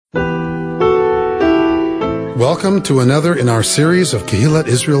Welcome to another in our series of Kehillat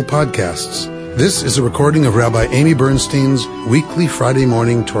Israel podcasts. This is a recording of Rabbi Amy Bernstein's weekly Friday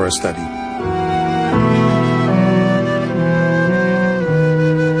morning Torah study.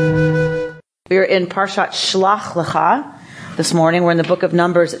 We are in Parshat Shlach Lecha this morning. We're in the book of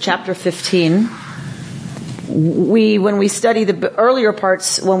Numbers, chapter 15. When we study the earlier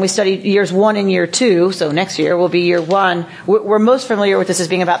parts, when we study years 1 and year 2, so next year will be year 1, we're most familiar with this as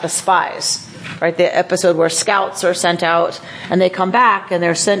being about the spies. Right, the episode where scouts are sent out and they come back and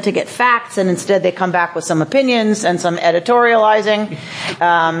they're sent to get facts, and instead they come back with some opinions and some editorializing,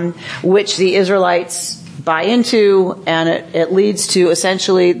 which the Israelites buy into, and it leads to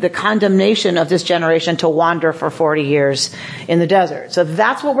essentially the condemnation of this generation to wander for 40 years in the desert. So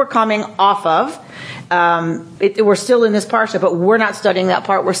that's what we're coming off of. We're still in this parsha, but we're not studying that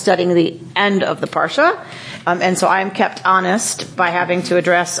part. We're studying the end of the parsha. And so I am kept honest by having to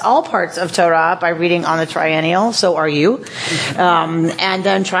address all parts of Torah by reading on the triennial. So are you. And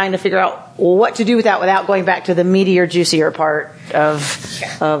then trying to figure out what to do with that without going back to the meatier, juicier part of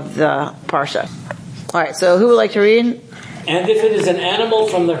the parsha. All right. So who would like to read? And if it is an animal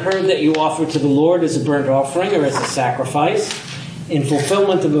from the herd that you offer to the Lord as a burnt offering or as a sacrifice, in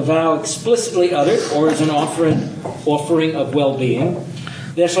fulfillment of a vow explicitly uttered, or as an offering of well-being,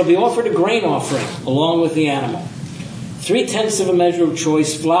 there shall be offered a grain offering along with the animal, 3/10 of a measure of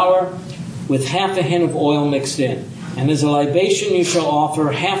choice flour with half a hin of oil mixed in. And as a libation you shall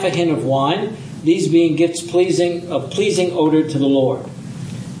offer half a hin of wine, these being gifts pleasing odor to the Lord.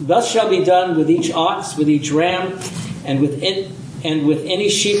 Thus shall be done with each ox, with each ram, and with any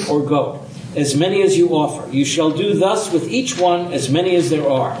sheep or goat, as many as you offer. You shall do thus with each one, as many as there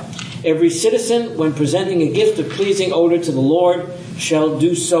are. Every citizen, when presenting a gift of pleasing odor to the Lord, shall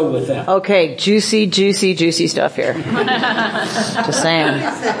do so with them. Okay, juicy stuff here. Just saying.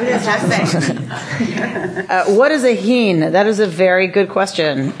 What is a hin? That is a very good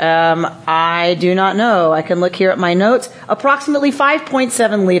question. I do not know. I can look here at my notes. Approximately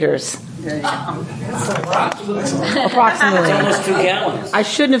 5.7 liters. Approximately. It's almost 2 gallons. I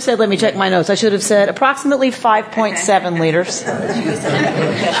shouldn't have said, let me check my notes. I should have said approximately 5.7 liters.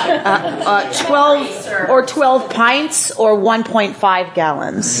 12 pints or 1.5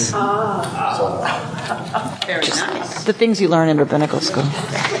 gallons. Very nice. The things you learn in rabbinical school.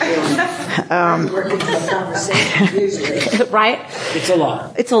 Right? It's a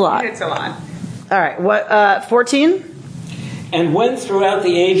lot. It's a lot. All right. What? 14? And when throughout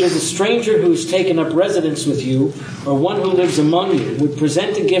the ages a stranger who has taken up residence with you, or one who lives among you, would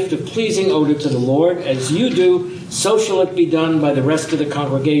present a gift of pleasing odor to the Lord, as you do, so shall it be done by the rest of the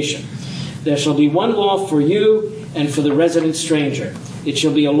congregation. There shall be one law for you and for the resident stranger. It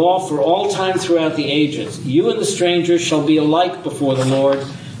shall be a law for all time throughout the ages. You and the stranger shall be alike before the Lord.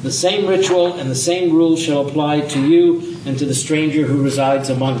 The same ritual and the same rules shall apply to you and to the stranger who resides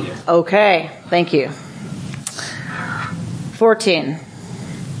among you. Okay, thank you. 14.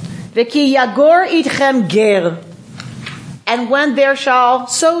 V'ki yagor itchem ger, and when there shall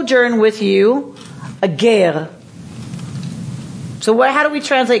sojourn with you a ger. So how do we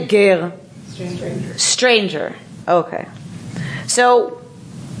translate ger? Stranger. Okay. So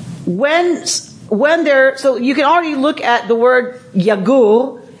so you can already look at the word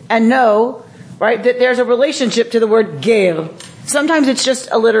yagur and know, right, that there's a relationship to the word ger. Sometimes it's just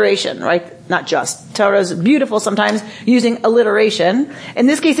alliteration, right? Not just. Torah is beautiful sometimes using alliteration. In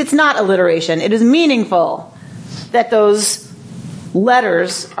this case, it's not alliteration. It is meaningful that those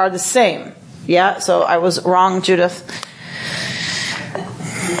letters are the same. Yeah? So I was wrong, Judith.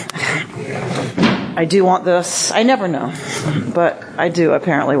 I do want this. I never know. But I do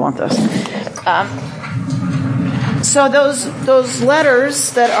apparently want this. So those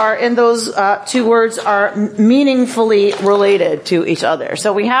letters that are in those two words are meaningfully related to each other.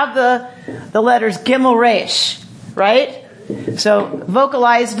 So we have the letters Gimel Resh, right? So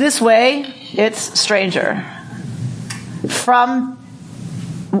vocalized this way, it's stranger.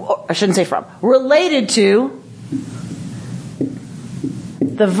 Related to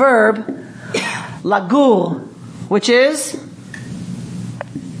the verb lagur, which is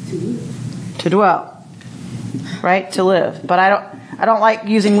to dwell. Right? To live. But I don't like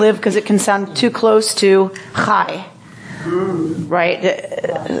using live because it can sound too close to chai. Right?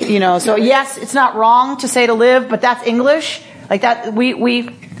 So yes, it's not wrong to say to live, but that's English. Like that, we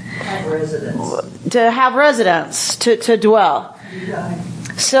have residence. To have residence, to dwell.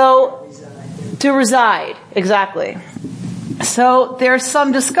 So, to reside. Exactly. So there's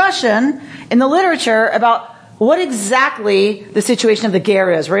some discussion in the literature about what exactly the situation of the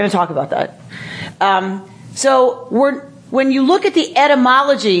ger is. We're going to talk about that. So when you look at the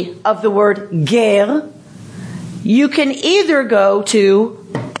etymology of the word ger, you can either go to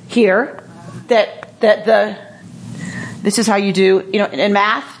here, this is how you do, in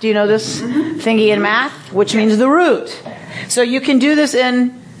math. Do you know this thingy in math? Which means the root. So you can do this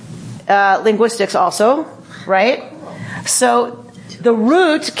in linguistics also, right? So the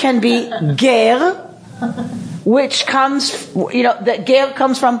root can be ger, which comes, that ger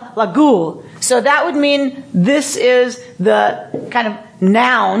comes from lagul. So that would mean this is the kind of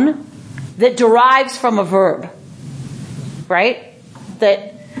noun that derives from a verb, right?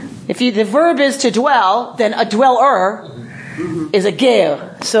 That if the verb is to dwell, then a dweller is a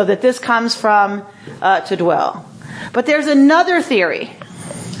ger. So that this comes from to dwell. But there's another theory,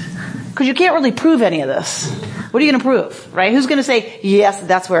 because you can't really prove any of this. What are you going to prove, right? Who's going to say, yes,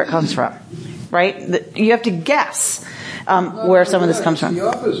 that's where it comes from, right? You have to guess where some of this comes from. It's the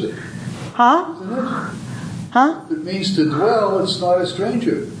opposite. Huh? Isn't it? Huh? It means to dwell, it's not a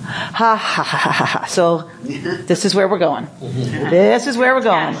stranger. Ha ha ha ha ha. So this is where we're going. This is where we're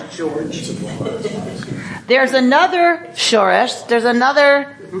going. There's another shoresh, there's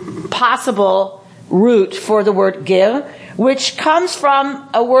another possible root for the word ger, which comes from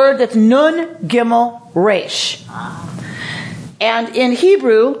a word that's nun gimel resh. And in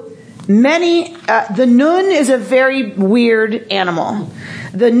Hebrew, the nun is a very weird animal.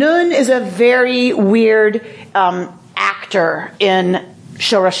 The nun is a very weird actor in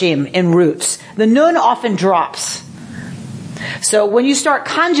shorashim, in roots. The nun often drops. So when you start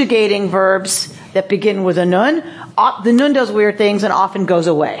conjugating verbs that begin with a nun, the nun does weird things and often goes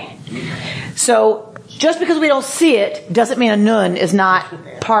away. So just because we don't see it doesn't mean a nun is not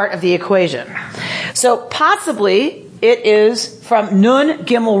part of the equation. So possibly it is from nun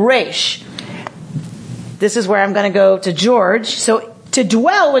gimel resh. This is where I'm going to go to George. So to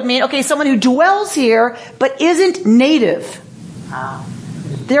dwell would mean, someone who dwells here but isn't native.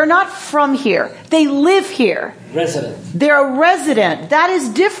 They're not from here. They live here. Resident. They're a resident. That is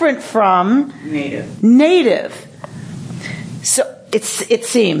different from native. So it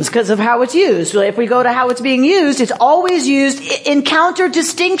seems, because of how it's used. If we go to how it's being used, it's always used in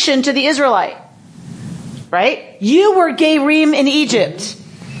counter-distinction to the Israelite. Right? You were Gerim in Egypt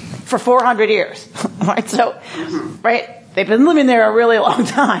for 400 years. Right? So, right? They've been living there a really long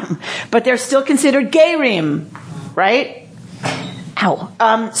time. But they're still considered Gerim. Right?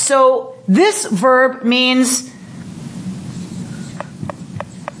 Ow. So this verb means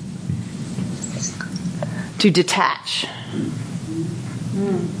to detach.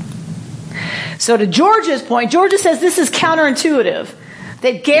 So to George's point, George says this is counterintuitive.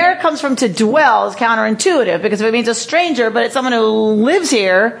 That ger comes from to dwell is counterintuitive, because if it means a stranger, but it's someone who lives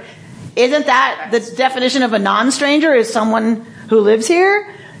here, isn't that the definition of a non-stranger, is someone who lives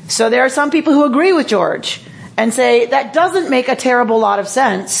here? So there are some people who agree with George and say that doesn't make a terrible lot of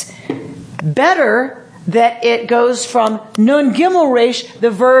sense. Better that it goes from nun gimel resh,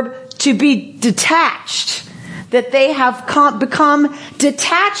 the verb to be detached. That they have become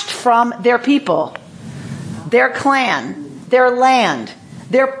detached from their people, their clan, their land,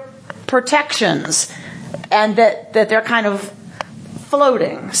 their protections, and that they're kind of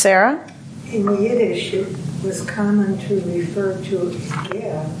floating. Sarah? In Yiddish, it was common to refer to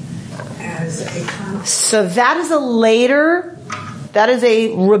ger as a common. So that is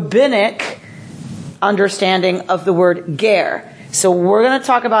a rabbinic understanding of the word ger. So we're going to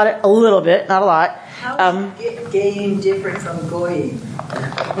talk about it a little bit, not a lot. How is Goyim different from Goyim?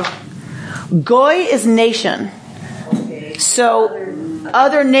 Goy is nation. Okay. So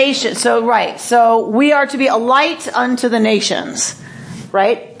other nations. So right. So we are to be a light unto the nations.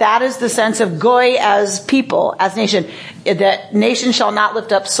 Right? That is the sense of Goy as people, as nation. That nation shall not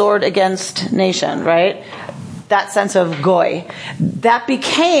lift up sword against nation. Right? That sense of Goy. That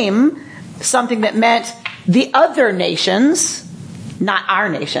became something that meant the other nations, not our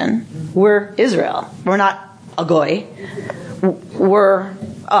nation. We're Israel. We're not a goy. We're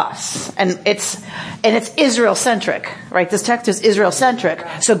us. And it's Israel-centric, right? This text is Israel-centric.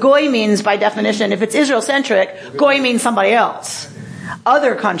 So goy means, by definition, if it's Israel-centric, goy means somebody else.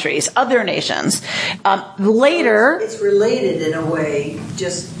 Other countries, other nations. Later... It's related in a way,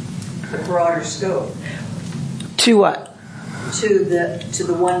 just a broader scope. To what? To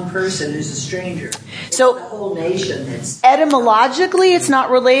the one person who's a stranger. So the whole nation. Etymologically, it's not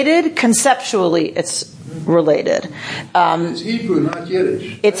related. Conceptually, it's related. It's Hebrew, not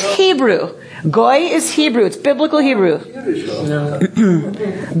Yiddish. It's Hebrew. Goy is Hebrew. It's biblical Hebrew. Yiddish,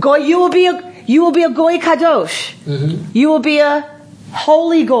 Goy, you will be a goy kadosh. Mm-hmm. You will be a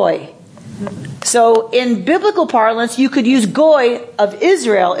holy goy. So in biblical parlance, you could use goy of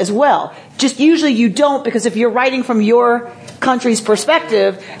Israel as well. Just usually you don't, because if you're writing from your country's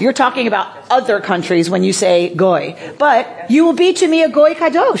perspective, you're talking about other countries when you say goy. But you will be to me a goy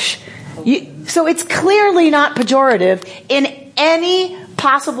kadosh. So it's clearly not pejorative in any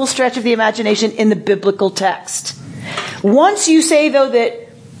possible stretch of the imagination in the biblical text. Once you say, though, that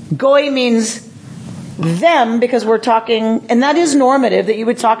goy means them, because we're talking, and that is normative, that you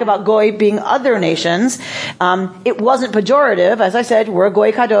would talk about goy being other nations. It wasn't pejorative. As I said, we're a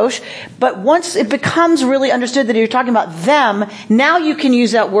goy kadosh. But once it becomes really understood that you're talking about them, now you can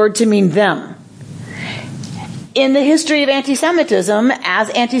use that word to mean them. In the history of anti-Semitism, as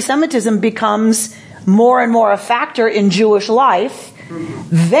anti-Semitism becomes more and more a factor in Jewish life,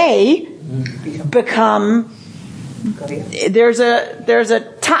 they become, there's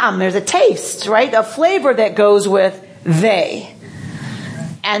a ta'am, there's a taste, right? A flavor that goes with they.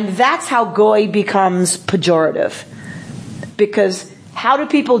 And that's how goy becomes pejorative. Because how do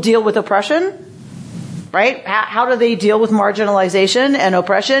people deal with oppression? Right? How do they deal with marginalization and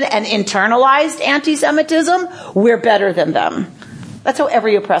oppression and internalized anti-Semitism? We're better than them. That's how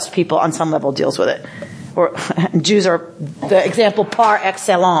every oppressed people on some level deals with it. Or Jews are the example par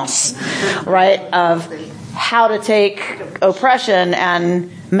excellence, right? Of how to take oppression and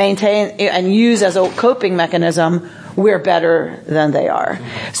maintain and use as a coping mechanism. We're better than they are.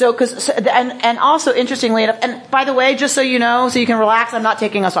 And also interestingly enough, and by the way, just so you know, so you can relax, I'm not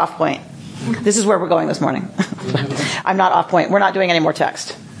taking us off point. This is where we're going this morning. I'm not off point. We're not doing any more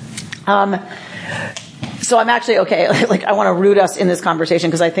text. So I'm actually okay. Like I want to root us in this conversation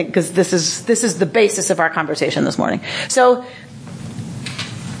because this is the basis of our conversation this morning. So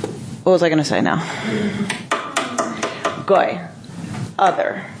what was I going to say now? Goy,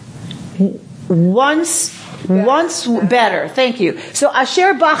 other, once better. Thank you. So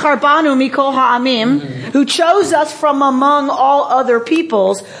Asher Bachar Banu Mikol Ha'amim, who chose us from among all other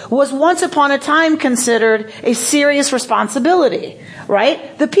peoples, was once upon a time considered a serious responsibility,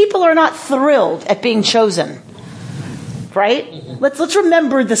 right? The people are not thrilled at being chosen, right? Let's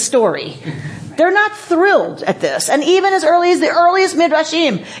remember the story. They're not thrilled at this. And even as early as the earliest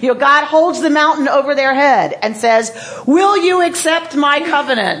Midrashim, God holds the mountain over their head and says, will you accept my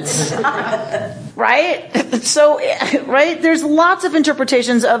covenant? Right? So, right? There's lots of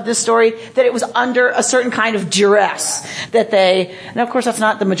interpretations of this story that it was under a certain kind of duress and of course that's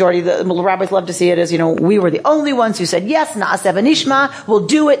not the majority. The rabbis love to see it as, we were the only ones who said, yes, na'aseh v'nishma, we'll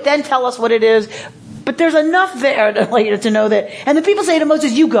do it, then tell us what it is. But there's enough there to know that, and the people say to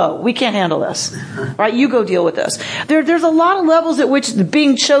Moses, you go, we can't handle this. Right? You go deal with this. There's a lot of levels at which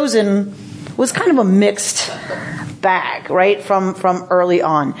being chosen was kind of a mixed bag, right? From early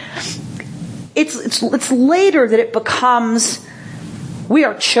on. It's later that it becomes, we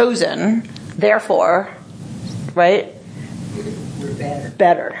are chosen, therefore, right? We're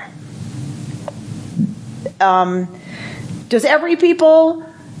better. Does every people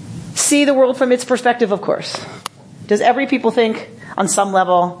see the world from its perspective? Of course. Does every people think on some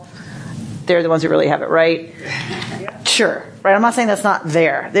level they're the ones who really have it right? Yeah. Sure. Right? I'm not saying that's not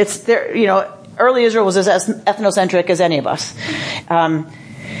there. It's there, early Israel was as ethnocentric as any of us.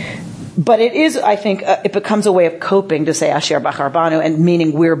 But it is, I think, it becomes a way of coping to say Asher Bachar Banu, and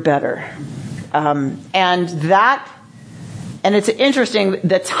meaning we're better. And it's interesting,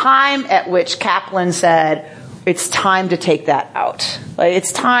 the time at which Kaplan said, it's time to take that out. Like,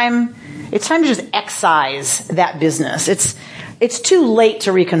 it's time to just excise that business. It's too late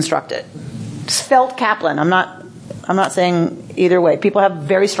to reconstruct it. It's felt Kaplan. I'm not saying either way. People have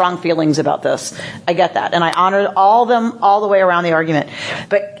very strong feelings about this. I get that. And I honor all the way around the argument.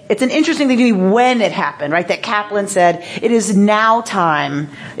 But it's an interesting thing to me when it happened, right? That Kaplan said, it is now time,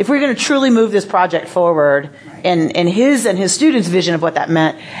 if we're going to truly move this project forward in his and his students' vision of what that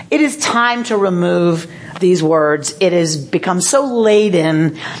meant, it is time to remove these words. It has become so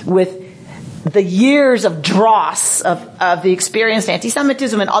laden with the years of dross of the experienced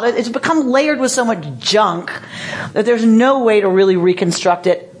anti-Semitism and all that. It's become layered with so much junk that there's no way to really reconstruct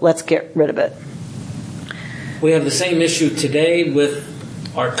it. Let's get rid of it. We have the same issue today with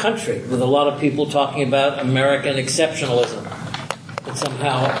our country, with a lot of people talking about American exceptionalism, that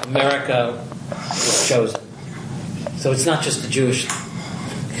somehow America was chosen. So it's not just a Jewish thing.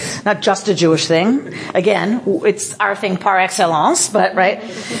 Not just a Jewish thing. Again, it's our thing par excellence, but right?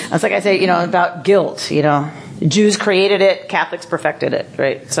 That's like I say, about guilt, Jews created it, Catholics perfected it,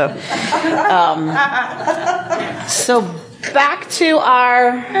 right? So, so back to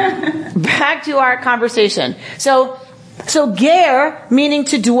our conversation. So ger, meaning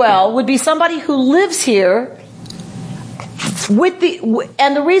to dwell, would be somebody who lives here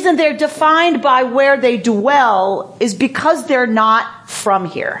and the reason they're defined by where they dwell is because they're not from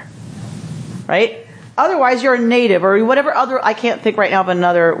here. Right? Otherwise, you're a native or whatever other, I can't think right now of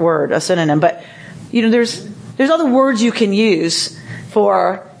another word, a synonym, but, there's other words you can use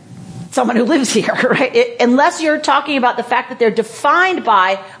for someone who lives here, right? Unless you're talking about the fact that they're defined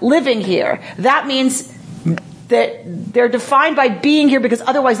by living here. That means that they're defined by being here because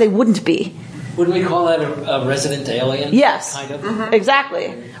otherwise they wouldn't be. Wouldn't we call that a resident alien? Yes, kind of. Mm-hmm.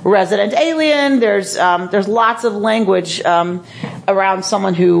 Exactly. Resident alien. There's lots of language around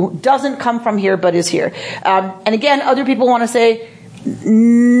someone who doesn't come from here but is here. And again, other people want to say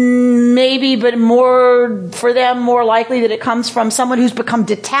maybe, but more for them, more likely that it comes from someone who's become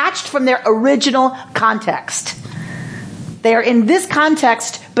detached from their original context. They are in this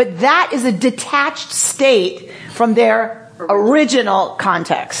context, but that is a detached state from their original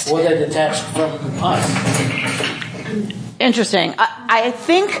context. Or they're detached from us. Interesting. I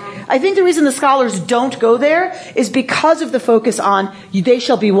think the reason the scholars don't go there is because of the focus on they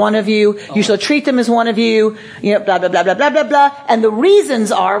shall be one of you, you shall treat them as one of you, blah, blah, blah, blah, blah, blah, blah. And the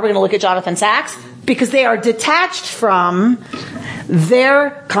reasons are, we're going to look at Jonathan Sacks, because they are detached from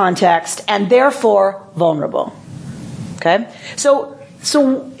their context and therefore vulnerable. Okay? So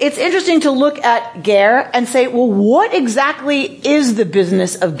it's interesting to look at Ger and say, well, what exactly is the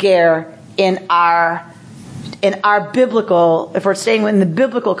business of Ger in our biblical, if we're staying in the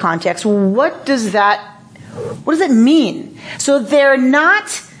biblical context, what does it mean? So they're not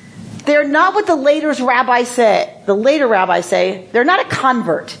what the later rabbis say, they're not a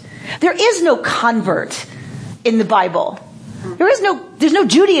convert. There is no convert in the Bible. There's no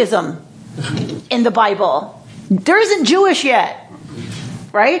Judaism in the Bible. There isn't Jewish yet.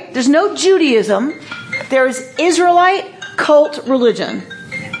 Right? There's no Judaism. There's Israelite cult religion.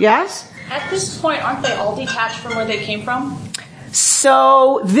 Yes? At this point, aren't they all detached from where they came from?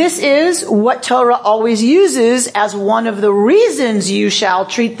 So this is what Torah always uses as one of the reasons you shall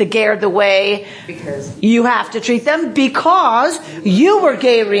treat the ger the way you have to treat them, because you were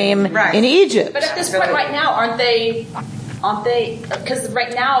gerim in Egypt. But at this point right now, aren't they, because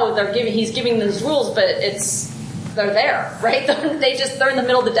right now he's giving those rules, but they're there, right? They're in the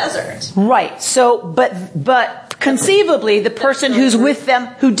middle of the desert. Right. So, but conceivably, the person who's with them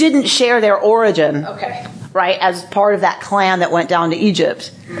who didn't share their origin. Okay. Right, as part of that clan that went down to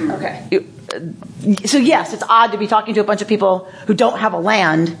Egypt. Okay. So yes, it's odd to be talking to a bunch of people who don't have a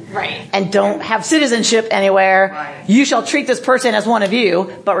land, right, and don't have citizenship anywhere. Right. You shall treat this person as one of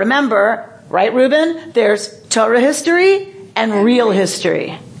you. But remember, right, Reuben, there's Torah history and real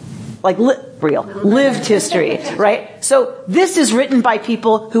history. Like lived history, right? So this is written by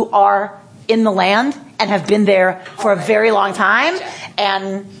people who are in the land and have been there for a very long time,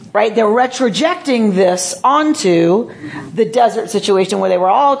 and right, they're retrojecting this onto the desert situation where they were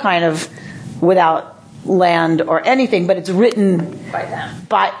all kind of without land or anything, but it's written by them.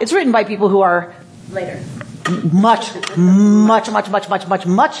 It's written by people who are later, much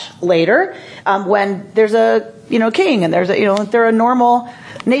later, when there's a king and there's they're a normal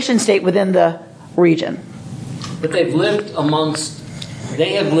nation state within the region. But they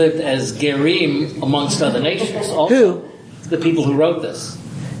have lived as gerim amongst other nations. Also, who? The people who wrote this.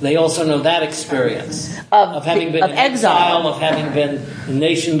 They also know that experience of having been in exile, of having been a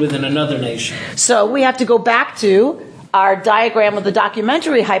nation within another nation. So we have to go back to our diagram of the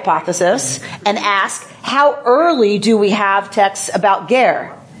documentary hypothesis and ask, how early do we have texts about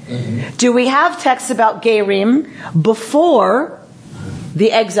Ger? Mm-hmm. Do we have texts about Gerim before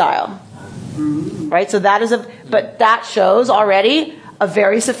the exile? Right? So that is but that shows already a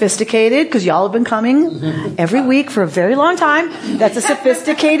very sophisticated, because y'all have been coming every week for a very long time. That's a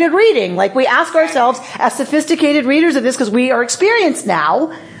sophisticated reading. Like, we ask ourselves, as sophisticated readers of this, because we are experienced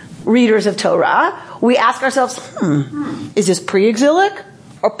now, readers of Torah, we ask ourselves, is this pre-exilic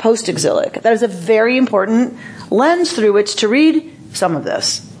or post-exilic? That is a very important lens through which to read some of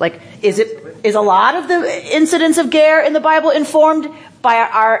this. Like, is a lot of the incidents of Ger in the Bible informed by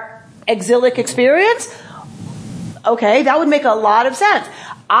our exilic experience? Okay, that would make a lot of sense.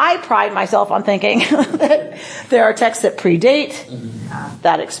 I pride myself on thinking that there are texts that predate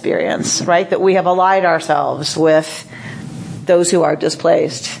that experience, right? That we have allied ourselves with those who are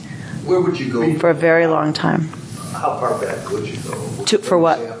displaced. Where would you go? For a very long time. How far back would you go? For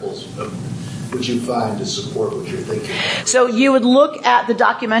what? Examples would you find to support what you're thinking? So you would look at the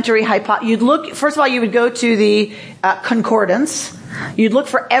documentary first of all, you would go to the concordance. You'd look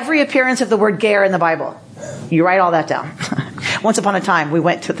for every appearance of the word Ger in the Bible. You write all that down. Once upon a time, we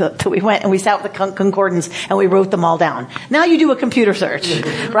went and we sat with the concordance and we wrote them all down. Now you do a computer search,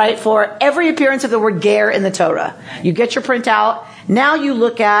 right, for every appearance of the word Ger in the Torah. You get your printout. Now you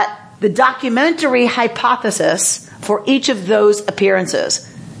look at the documentary hypothesis for each of those appearances.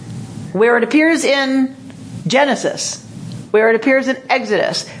 where it appears in Genesis, where it appears in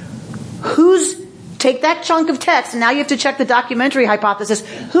Exodus, take that chunk of text, and now you have to check the documentary hypothesis.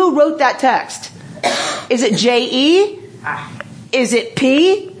 Who wrote that text? Is it J.E.? Is it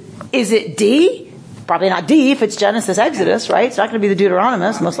P? Is it D? Probably not D if it's Genesis, Exodus, right? It's not going to be the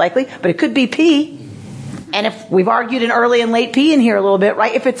Deuteronomist, most likely, but it could be P. And if we've argued an early and late P in here a little bit,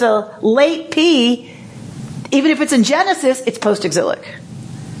 right? If it's a late P, even if it's in Genesis, it's post-exilic.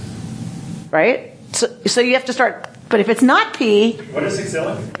 Right? So you have to start, but if it's not P... What is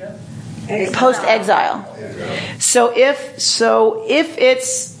exilic again? Post-exile. So if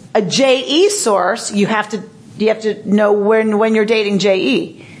it's a JE source, you have to know when you're dating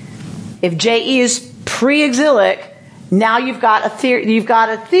JE. If JE is pre-exilic, now you've got a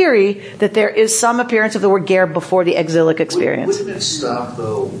theory that there is some appearance of the word ger before the exilic experience. Wouldn't it stop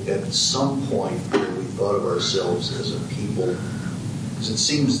though at some point where we thought of ourselves as a people? Because it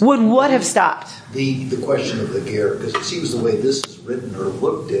seems would what have stopped? The question of the ger, because it seems the way this is written or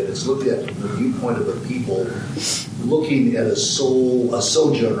looked at, it's looked at from the viewpoint of a people looking at a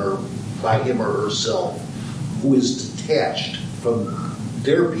sojourner by him or herself who is detached from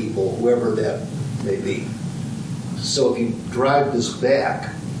their people, whoever that may be. So if you drive this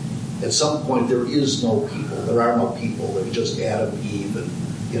back, at some point there is no people. There are no people. There's just Adam, Eve, and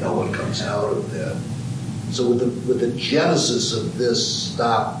what comes out of that. So with the genesis of this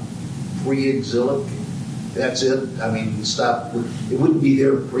stop pre-exilic, that's it. I mean, stop. It wouldn't be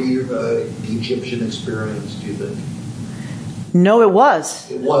their pre-Egyptian experience, do you think? No, it was.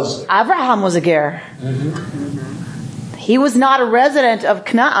 It was. Abraham was a ger. Mm-hmm. He was not a resident of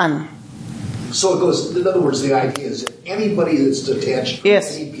Canaan. So it goes. In other words, the idea is that anybody that's detached from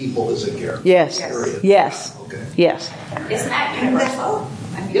any people is a ger. Yes. Period. Yes. Okay. Yes. Isn't that universal?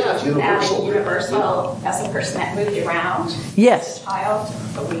 I mean, Yeah, it's universal. Universal as a person that moved around. Yes. As a child,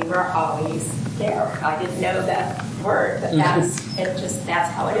 but we were always there. I didn't know that word, but that's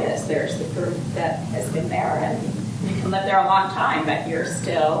how it is. There's the group that has been there, and you can live there a long time, but you're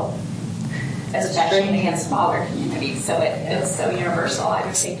still, especially in smaller communities. So it's so universal. I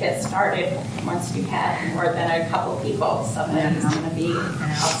just think it started once you had more than a couple people. Somebody's going to be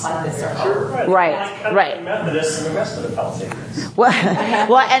outside the circle. Right. Methodists and the rest of the Palestinians. Well,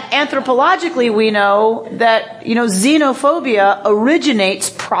 and anthropologically, we know that xenophobia originates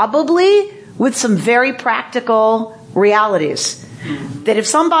probably with some very practical realities. That if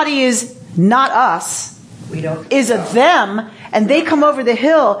somebody is not us, is a them, and they come over the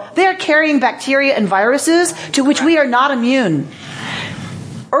hill, they are carrying bacteria and viruses to which we are not immune.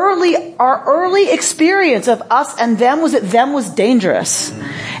 Our early experience of us and them was that them was dangerous.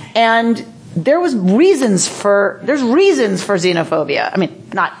 And there's reasons for xenophobia. I mean,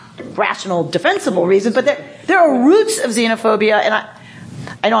 not rational, defensible reasons, but there are roots of xenophobia, and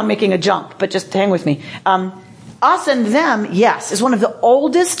I know I'm making a jump, but just hang with me. Us and them, yes, is one of the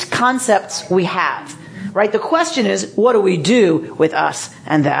oldest concepts we have. Right? The question is, what do we do with us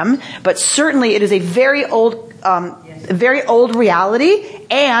and them? But certainly it is a very old reality,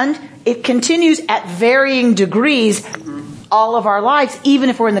 and it continues at varying degrees all of our lives, even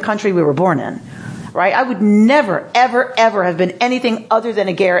if we're in the country we were born in. Right? I would never, ever, ever have been anything other than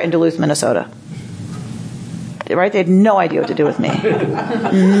a ger in Duluth, Minnesota. Right? They had no idea what to do with me.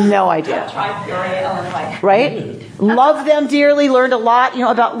 No idea. Right? Loved them dearly, learned a lot,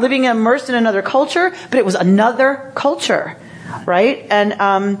 about living immersed in another culture, but it was another culture. Right?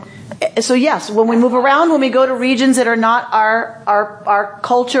 And so yes, when we move around, when we go to regions that are not our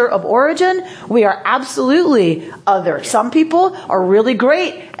culture of origin, we are absolutely other. Some people are really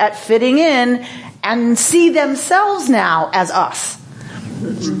great at fitting in and see themselves now as us.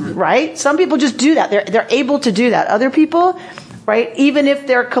 Right? Some people just do that. They're able to do that. Other people, right, even if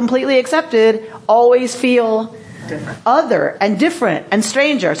they're completely accepted, always feel other and different and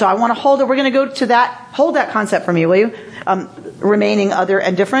stranger. So I want to we're going to go to that, hold that concept for me, will you? Remaining other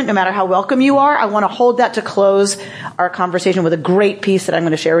and different, no matter how welcome you are. I want to hold that to close our conversation with a great piece that I'm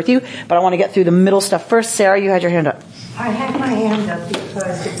going to share with you, but I want to get through the middle stuff first. Sarah, you had your hand up. I had my hand up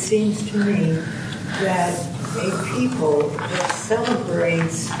because it seems to me that a people that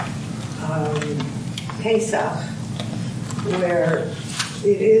celebrates Pesach, where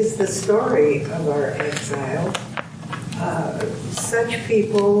it is the story of our exile, such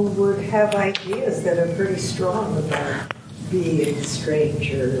people would have ideas that are pretty strong about being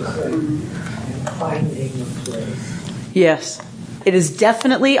strangers and finding a place. Yes. It is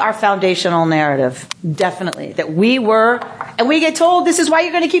definitely our foundational narrative. Definitely. That we were, and we get told this is why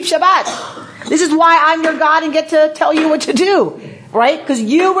you're going to keep Shabbat. This is why I'm your God and get to tell you what to do. Right? Because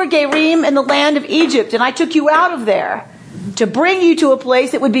you were Gerim in the land of Egypt and I took you out of there. to bring you to a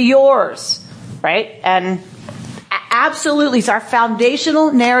place that would be yours, right? And absolutely, it's our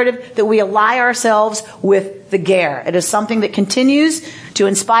foundational narrative that we ally ourselves with the ger. It is something that continues to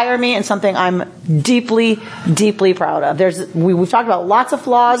inspire me and something I'm deeply, deeply proud of. We've talked about lots of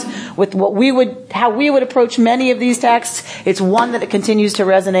flaws with how we would approach many of these texts. It's one that it continues to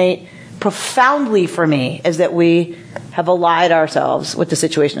resonate profoundly for me, is that we have allied ourselves with the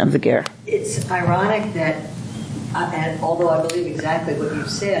situation of the ger. It's ironic that, and although I believe exactly what you've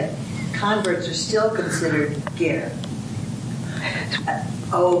said, converts are still considered ger.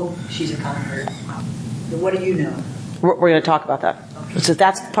 She's a convert. What do you know? We're going to talk about that. Okay. So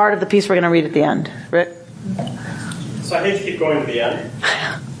that's part of the piece we're going to read at the end. Rick? So I hate to keep going to the end,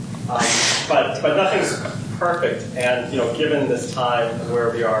 but nothing's perfect. And given this time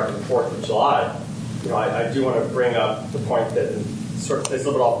where we are in the 4th of July, I do want to bring up the point that sort of plays a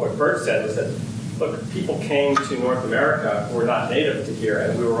little bit off what Bert said, was that, look, people came to North America who were not native to here,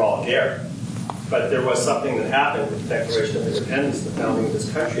 and we were all ger. But there was something that happened with the Declaration of Independence, the founding of this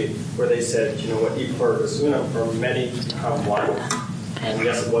country, where they said, E pluribus unum, for many become one. And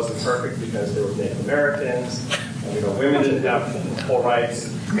yes, it wasn't perfect because there were Native Americans, and women didn't have full rights,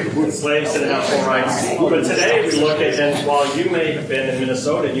 and slaves didn't have full rights. But today we look at, and while you may have been in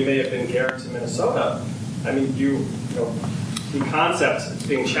Minnesota, you may have been ger to Minnesota. I mean, the concept is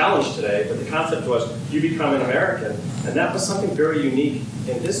being challenged today, but the concept was you become an American, and that was something very unique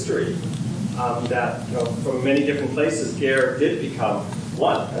in history. That from many different places, ger did become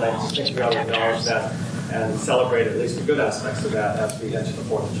one, and I just think we ought to acknowledge that and celebrate at least the good aspects of that as we enter the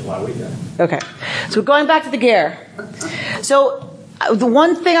 4th of July weekend. Okay, so going back to the ger. So the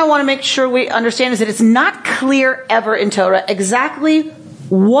one thing I want to make sure we understand is that it's not clear ever in Torah exactly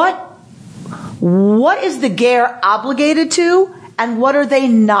what is the ger obligated to and what are they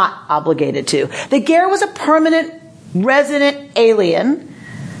not obligated to. The ger was a permanent resident alien.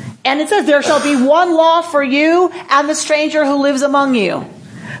 And it says, there shall be one law for you and the stranger who lives among you.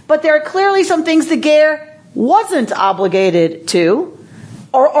 But there are clearly some things the ger wasn't obligated to.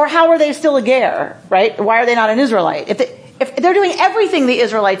 Or how are they still a ger, right? Why are they not an Israelite? If they're doing everything the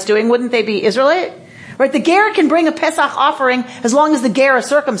Israelites doing, wouldn't they be Israelite? Right? The ger can bring a Pesach offering as long as the ger is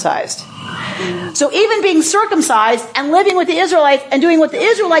circumcised. So even being circumcised and living with the Israelites and doing what the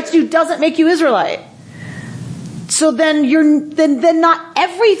Israelites do doesn't make you Israelite. So then not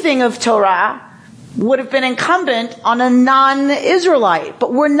everything of Torah would have been incumbent on a non-Israelite.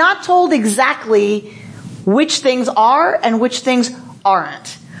 But we're not told exactly which things are and which things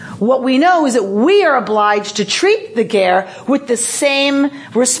aren't. What we know is that we are obliged to treat the ger with the same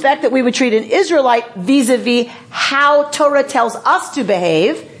respect that we would treat an Israelite vis-a-vis how Torah tells us to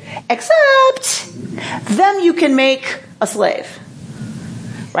behave, except them you can make a slave.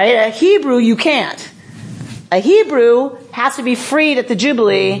 Right? A Hebrew you can't. A Hebrew has to be freed at the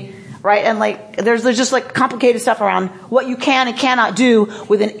Jubilee, right? And there's just complicated stuff around what you can and cannot do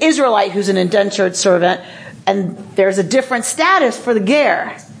with an Israelite who's an indentured servant. And there's a different status for the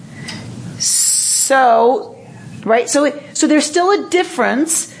ger. So, right? So there's still a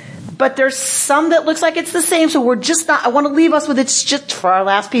difference, but there's some that looks like it's the same. So we're just not, I want to leave us with, it's just for our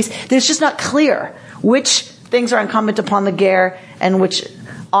last piece. It's just not clear which things are incumbent upon the ger and which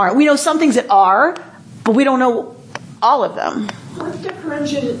aren't. We know some things that are, but we don't know all of them. What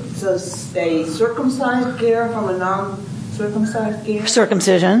differentiates a circumcised ger from a non-circumcised ger?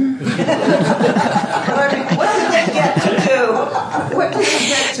 Circumcision. What do they get to do? What do they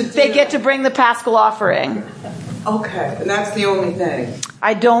get to do? They get to bring the Paschal offering. Okay, and that's the only thing.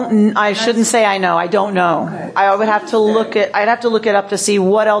 I shouldn't say I know. I don't know. Okay. I would have to look it up to see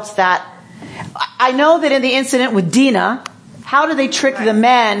what else that. I know that in the incident with Dinah, how do they trick the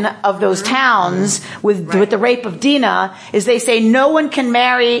men of those towns with the rape of Dinah is they say no one can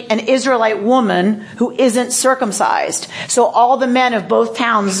marry an Israelite woman who isn't circumcised. So all the men of both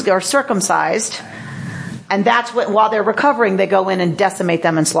towns are circumcised. And that's what, while they're recovering, they go in and decimate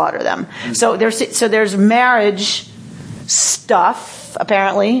them and slaughter them. So there's marriage stuff,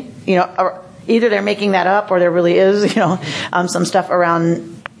 apparently, or either they're making that up or there really is, some stuff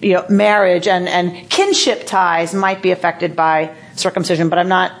around marriage and kinship ties might be affected by circumcision, but I'm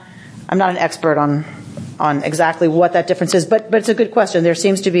not an expert on exactly what that difference is, but it's a good question. There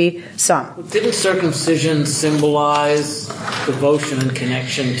seems to be some. Didn't circumcision symbolize devotion and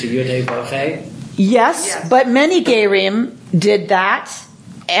connection to Yudhe Vavhe? Yes, but many Gerim did that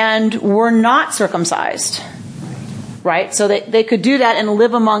and were not circumcised. Right? So they could do that and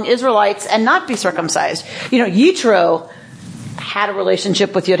live among Israelites and not be circumcised. Yitro had a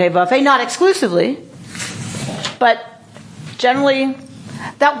relationship with Yudhe Vavhe, not exclusively, but generally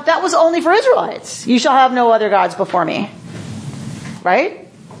that was only for Israelites. You shall have no other gods before me. right?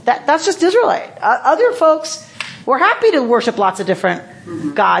 That's just Israelite. Other folks were happy to worship lots of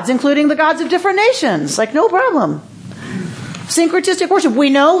different gods, including the gods of different nations. Like, no problem. Syncretistic worship. We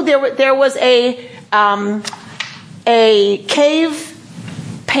know there was a cave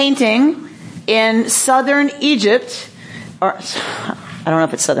painting in southern Egypt, or I don't know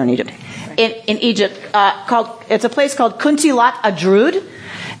if it's southern Egypt, in Egypt, it's a place called Kuntilat Adrud.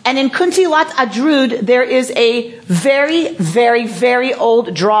 And in Kuntilat Adrud, there is a very, very, very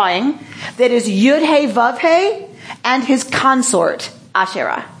old drawing that is Yud-He Vav-He and his consort,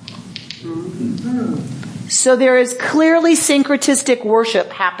 Asherah. So there is clearly syncretistic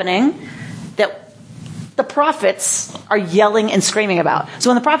worship happening that the prophets are yelling and screaming about. So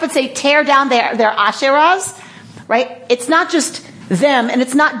when the prophets say tear down their Asherahs, right, it's not just them and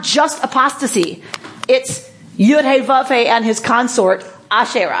it's not just apostasy. It's Yud-He Vav-He and his consort,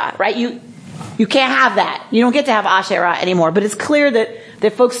 Asherah, right? You can't have that. You don't get to have Asherah anymore. But it's clear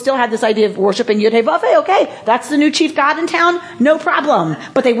that folks still had this idea of worshiping Yud-He Vav-He. Okay, that's the new chief god in town. No problem.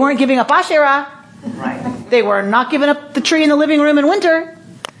 But they weren't giving up Asherah. Right. They were not giving up the tree in the living room in winter.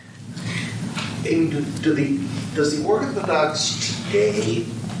 And does the Orthodox today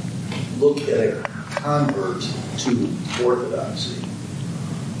look at a convert to Orthodoxy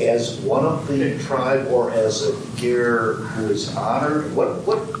as one of the tribe or as a ger who is honored? What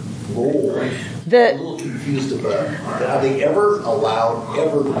role? I'm a little confused about. Are they ever allowed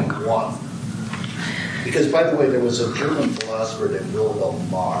ever to be one? Because, by the way, there was a German philosopher named Wilhelm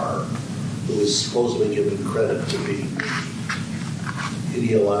Marr who was supposedly given credit to be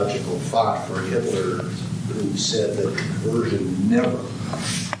ideological thought for Hitler, who said that conversion never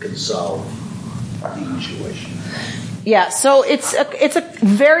can solve the situation. Yeah, so it's a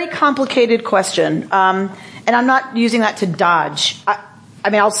very complicated question, and I'm not using that to dodge. I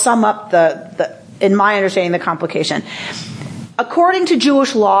mean, I'll sum up the in my understanding the complication. According to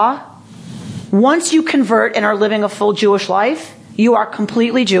Jewish law, once you convert and are living a full Jewish life, you are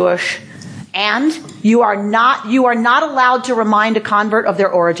completely Jewish, and you are not allowed to remind a convert of their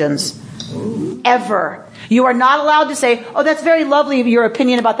origins. Ever. You are not allowed to say, oh, that's very lovely of your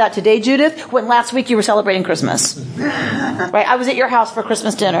opinion about that today, Judith, when last week you were celebrating Christmas. Right? I was at your house for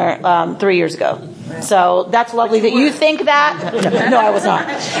Christmas dinner 3 years ago. So that's lovely that you think that. No, I was not.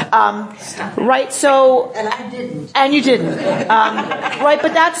 Right, so... And I didn't. And you didn't. Right,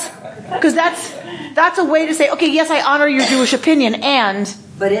 but that's a way to say, okay, yes, I honor your Jewish opinion, and...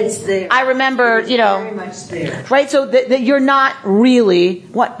 But it's there. I remember, very much there. Right? So that you're not really,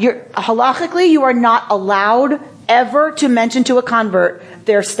 halachically, you are not allowed ever to mention to a convert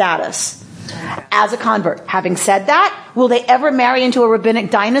their status as a convert. Having said that, will they ever marry into a rabbinic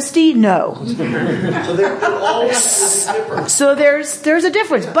dynasty? No. So there's a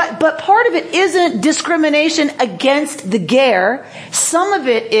difference. But part of it isn't discrimination against the ger. Some of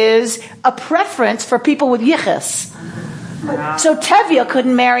it is a preference for people with yichus. So Tevye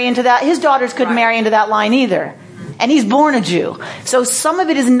couldn't marry into that. His daughters couldn't marry into that line either. And he's born a Jew. So some of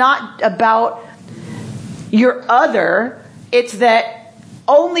it is not about your other. It's that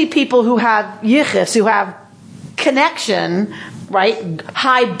only people who have yichus, who have connection, right,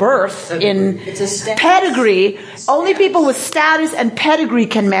 high birth in pedigree, only people with status and pedigree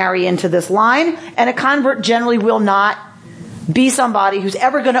can marry into this line. And a convert generally will not be somebody who's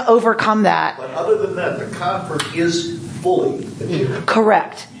ever going to overcome that. But other than that, the convert is fully Jewish.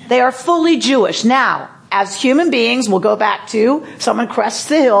 Correct. They are fully Jewish. Now, as human beings, we'll go back to someone crests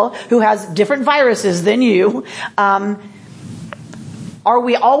the hill who has different viruses than you. Are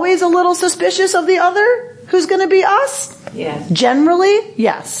we always a little suspicious of the other who's going to be us? Yes. Generally,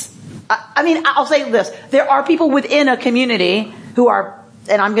 yes. I mean, I'll say this. There are people within a community who are,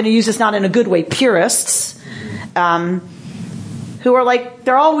 and I'm going to use this not in a good way, purists, who are like,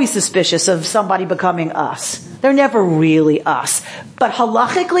 they're always suspicious of somebody becoming us. They're never really us. But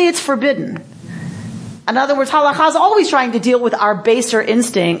halachically, it's forbidden. In other words, halakha is always trying to deal with our baser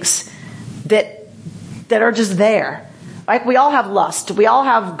instincts that are just there. Like, we all have lust. We all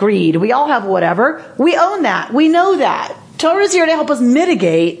have greed. We all have whatever. We own that. We know that. Torah is here to help us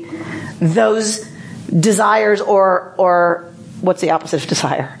mitigate those desires or what's the opposite of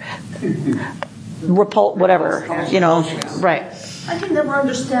desire? Whatever, right. I can never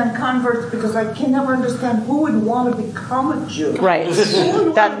understand converts because I can never understand who would want to become a Jew. Right.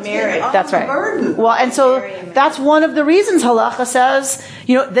 That's right. Burden. Well, and so that's one of the reasons halacha says,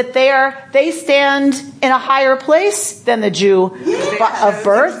 that they stand in a higher place than the Jew of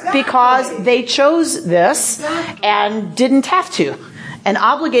birth because they chose this and didn't have to and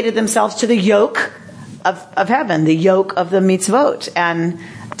obligated themselves to the yoke of heaven, the yoke of the mitzvot, and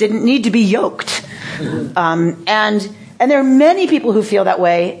didn't need to be yoked. And there are many people who feel that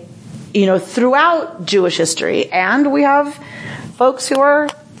way, throughout Jewish history. And we have folks who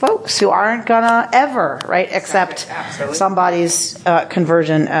aren't gonna ever, right, accept somebody's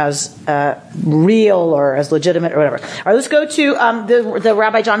conversion as real or as legitimate or whatever. All right, let's go to the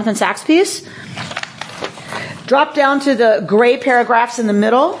Rabbi Jonathan Sacks piece. Drop down to the gray paragraphs in the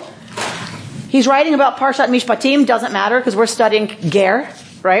middle. He's writing about Parshat Mishpatim. Doesn't matter because we're studying Ger,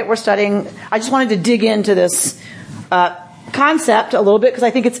 right? I just wanted to dig into this concept a little bit because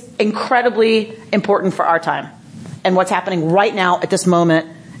I think it's incredibly important for our time and what's happening right now at this moment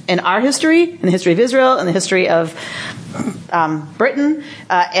in our history, in the history of Israel, in the history of Britain,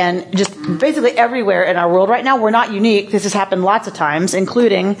 and just basically everywhere in our world right now. We're not unique. This has happened lots of times,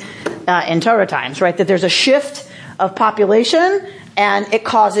 including in Torah times, right? That there's a shift of population and it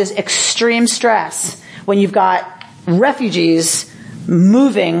causes extreme stress when you've got refugees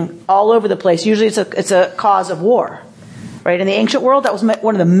moving all over the place. Usually it's a cause of war, right? In the ancient world, that was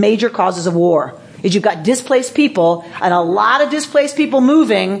one of the major causes of war. Is you've got displaced people, and a lot of displaced people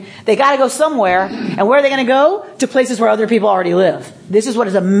moving. They got to go somewhere, and where are they going to go? To places where other people already live. This is what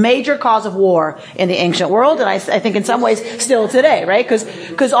is a major cause of war in the ancient world, and I think in some ways still today, right?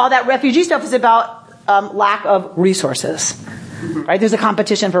 Because all that refugee stuff is about lack of resources, right? There's a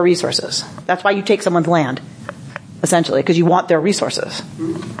competition for resources. That's why you take someone's land, essentially, because you want their resources. All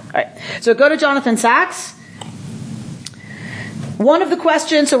right. So go to Jonathan Sacks. One of the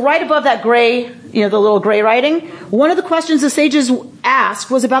questions, so right above that gray, the little gray writing, one of the questions the sages asked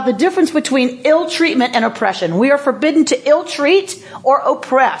was about the difference between ill treatment and oppression. We are forbidden to ill treat or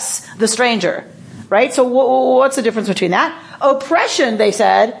oppress the stranger, right? So what's the difference between that? Oppression, they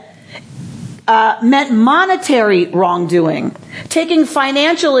said, meant monetary wrongdoing, taking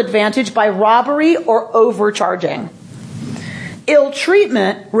financial advantage by robbery or overcharging. Ill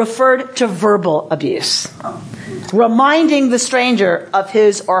treatment referred to verbal abuse, reminding the stranger of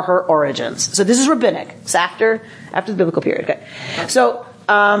his or her origins. So this is rabbinic. It's after the biblical period. Okay. So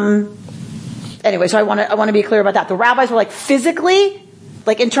anyway, so I want to be clear about that. The rabbis were physically,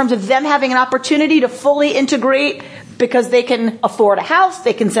 in terms of them having an opportunity to fully integrate because they can afford a house,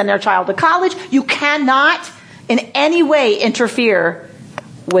 they can send their child to college. You cannot in any way interfere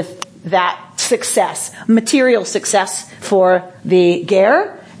with that success, material success for the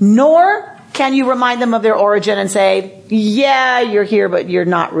ger, nor can you remind them of their origin and say, yeah, you're here, but you're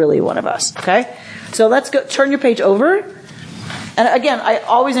not really one of us. Okay? So let's go, turn your page over. And again, I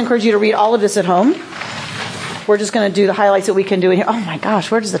always encourage you to read all of this at home. We're just going to do the highlights that we can do in here. Oh my gosh,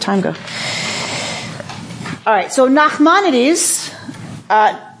 where does the time go? All right, so Nachmanides,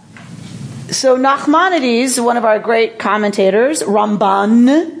 one of our great commentators,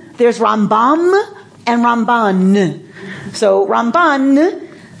 Ramban. There's Rambam and Ramban. So Ramban,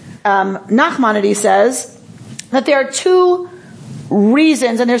 Nachmanides says that there are two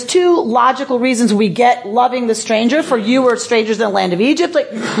reasons, and there's two logical reasons we get loving the stranger. For you were strangers in the land of Egypt.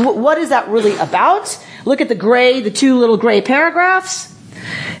 What is that really about? Look at the two little gray paragraphs.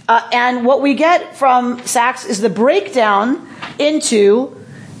 And what we get from Sacks is the breakdown into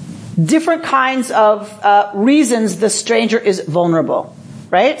different kinds of reasons the stranger is vulnerable,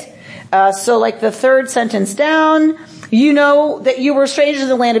 right? So the third sentence down, you know that you were strangers in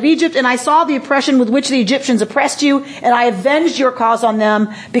the land of Egypt, and I saw the oppression with which the Egyptians oppressed you, and I avenged your cause on them,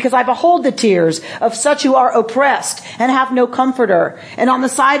 because I behold the tears of such who are oppressed and have no comforter. And on the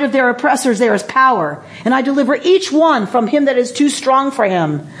side of their oppressors there is power, and I deliver each one from him that is too strong for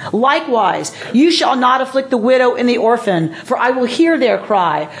him. Likewise, you shall not afflict the widow and the orphan, for I will hear their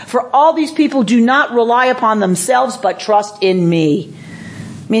cry. For all these people do not rely upon themselves, but trust in me.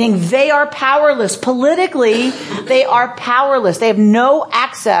 Meaning they are powerless. Politically, they are powerless. They have no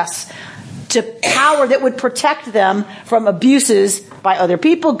access to power that would protect them from abuses by other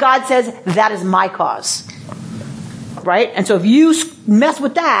people. God says, that is my cause. Right? And so if you mess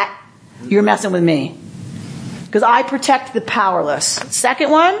with that, you're messing with me. Because I protect the powerless.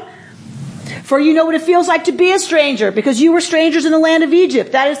 Second one, for you know what it feels like to be a stranger, because you were strangers in the land of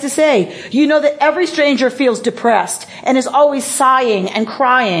Egypt. That is to say, you know that every stranger feels depressed and is always sighing and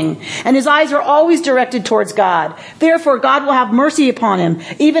crying, and his eyes are always directed towards God. Therefore, God will have mercy upon him,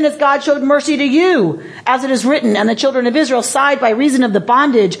 even as God showed mercy to you, as it is written, and the children of Israel sighed by reason of the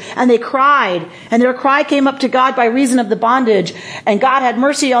bondage, and they cried, and their cry came up to God by reason of the bondage, and God had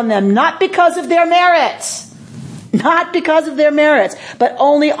mercy on them, not because of their merits, but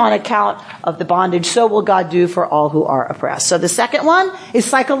only on account of the bondage. So will God do for all who are oppressed. So the second one is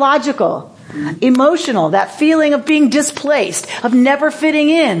psychological, emotional, that feeling of being displaced, of never fitting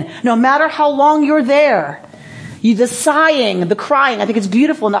in. No matter how long you're there, The sighing, the crying, I think it's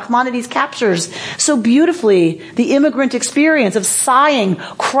beautiful. Nachmanides captures so beautifully the immigrant experience of sighing,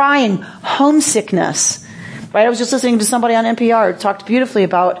 crying, homesickness. Right? I was just listening to somebody on NPR who talked beautifully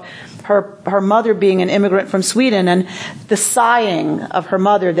about her mother being an immigrant from Sweden and the sighing of her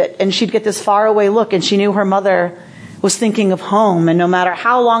mother, and she'd get this faraway look, and she knew her mother was thinking of home, and no matter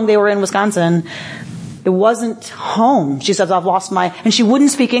how long they were in Wisconsin, it wasn't home. She says, and she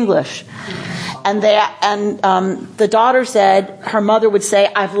wouldn't speak English. And the daughter said, her mother would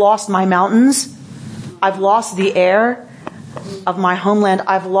say, I've lost my mountains. I've lost the air of my homeland.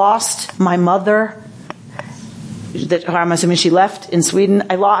 I've lost my mother. I'm assuming she left in Sweden.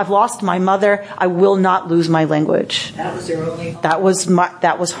 I've lost my mother. I will not lose my language. That was her only home. That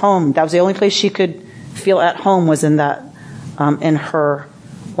was home. That was the only place she could feel at home, was in that, in her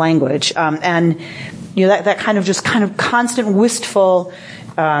language. And, that kind of constant wistful,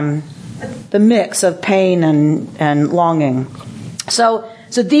 the mix of pain and longing. So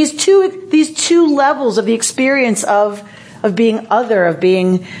these two levels of the experience of being other, of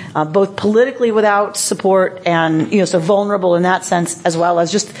being both politically without support and so vulnerable in that sense, as well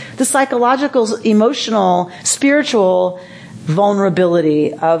as just the psychological, emotional, spiritual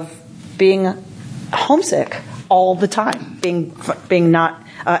vulnerability of being homesick all the time, being not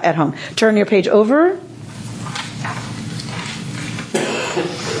at home. Turn your page over.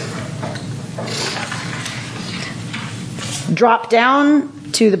 Drop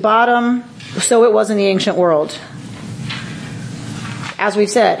down to the bottom. So it was in the ancient world. As we've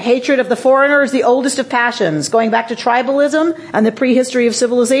said, hatred of the foreigner is the oldest of passions, going back to tribalism and the prehistory of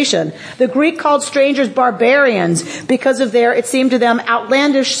civilization. The Greek called strangers barbarians because of their, it seemed to them,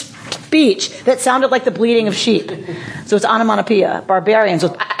 outlandish speech that sounded like the bleating of sheep. So it's onomatopoeia, barbarians.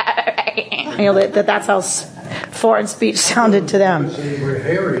 That's how foreign speech sounded to them. They were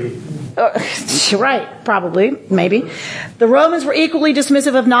hairy. Right, probably, maybe. The Romans were equally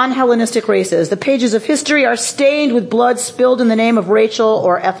dismissive of non-Hellenistic races. The pages of history are stained with blood spilled in the name of racial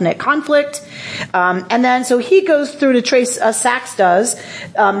or ethnic conflict. And then, so he goes through to trace, Sachs does,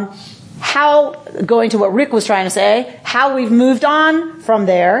 how, going to what Rick was trying to say, how we've moved on from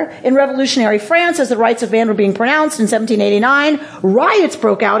there. In revolutionary France, as the rights of man were being pronounced in 1789, riots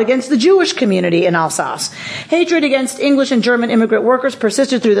broke out against the Jewish community in Alsace. Hatred against English and German immigrant workers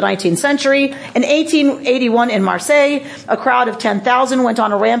persisted through the 19th century. In 1881 in Marseille, a crowd of 10,000 went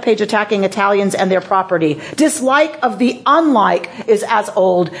on a rampage attacking Italians and their property. Dislike of the unlike is as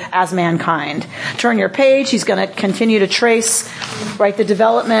old as mankind. Turn your page. He's going to continue to trace, the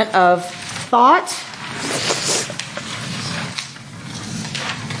development of thought,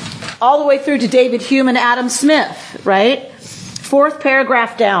 all the way through to David Hume and Adam Smith, right? Fourth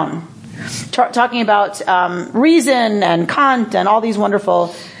paragraph down, talking about reason and Kant and all these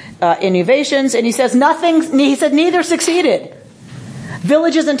wonderful innovations. And he says neither succeeded.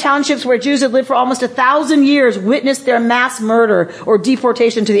 Villages and townships where Jews had lived for almost 1,000 years witnessed their mass murder or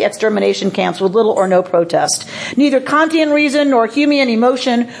deportation to the extermination camps with little or no protest. Neither Kantian reason nor Humean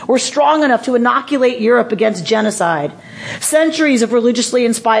emotion were strong enough to inoculate Europe against genocide. Centuries of religiously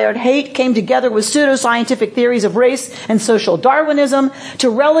inspired hate came together with pseudoscientific theories of race and social Darwinism to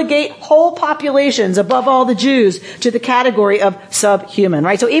relegate whole populations, above all the Jews, to the category of subhuman,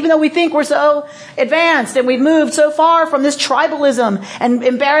 right? So even though we think we're so advanced and we've moved so far from this tribalism and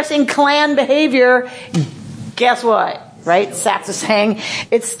embarrassing clan behavior, guess what? Right? Sachs is saying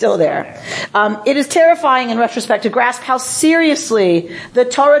it's still there. It is terrifying in retrospect to grasp how seriously the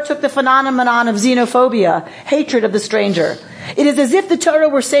Torah took the phenomenon of xenophobia, hatred of the stranger. It is as if the Torah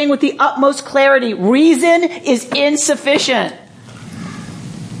were saying with the utmost clarity, reason is insufficient.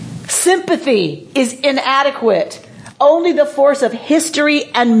 Sympathy is inadequate. Only the force of history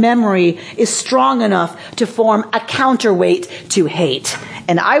and memory is strong enough to form a counterweight to hate.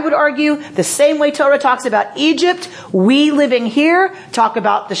 And I would argue the same way Torah talks about Egypt, we living here talk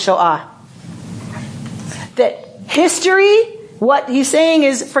about the Shoah. That history, what he's saying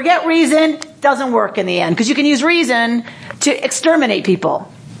is forget reason, doesn't work in the end. Because you can use reason to exterminate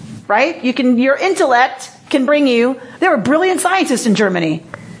people. Right? Your intellect can bring you, there were brilliant scientists in Germany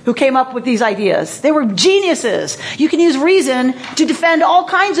who came up with these ideas. They were geniuses. You can use reason to defend all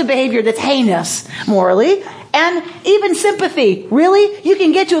kinds of behavior that's heinous morally. And even sympathy. Really? You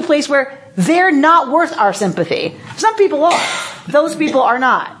can get to a place where they're not worth our sympathy. Some people are. Those people are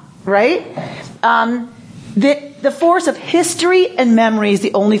not. Right? The force of history and memory is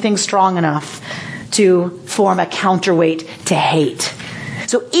the only thing strong enough to form a counterweight to hate.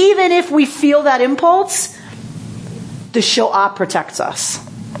 So even if we feel that impulse, the Shoah protects us.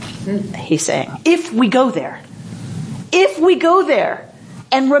 He's saying, if we go there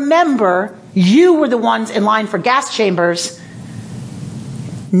and remember You were the ones in line for gas chambers.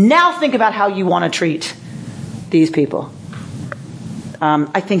 Now think about how you want to treat these people.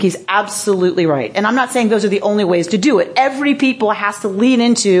 I think he's absolutely right. And I'm not saying those are the only ways to do it. Every people has to lean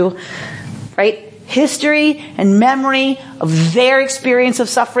into, right, history and memory of their experience of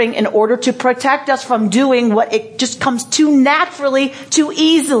suffering in order to protect us from doing what it just comes too naturally, too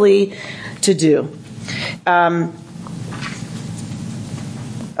easily to do.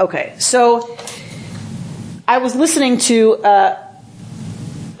 Okay, so I was listening to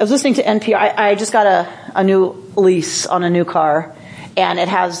NPR. I just got a new lease on a new car, and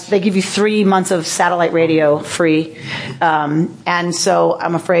they give you 3 months of satellite radio free. And so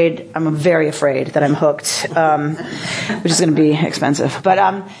I'm very afraid that I'm hooked, which is going to be expensive.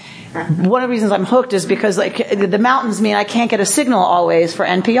 But one of the reasons I'm hooked is because the mountains mean I can't get a signal always for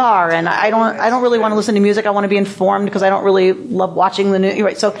NPR, and I don't really want to listen to music. I want to be informed because I don't really love watching the news.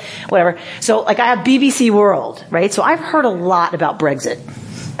 Right? So whatever. So I have BBC World, right? So I've heard a lot about Brexit.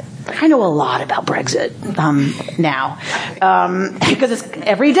 I know a lot about Brexit now because it's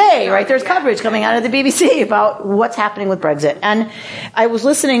every day, right? There's coverage coming out of the BBC about what's happening with Brexit. And I was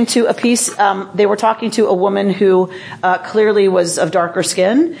listening to a piece. They were talking to a woman who clearly was of darker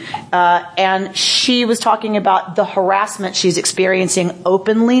skin, and she was talking about the harassment she's experiencing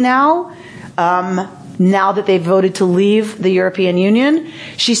openly now. Now that they've voted to leave the European Union,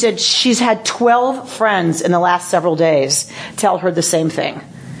 she said she's had 12 friends in the last several days tell her the same thing.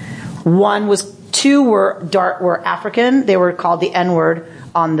 Two were African. They were called the N-word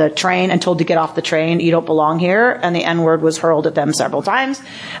on the train and told to get off the train. You don't belong here. And the N-word was hurled at them several times.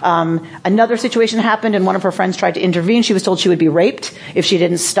 Another situation happened, and one of her friends tried to intervene. She was told she would be raped if she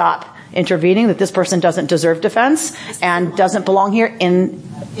didn't stop intervening, that this person doesn't deserve defense and doesn't belong here in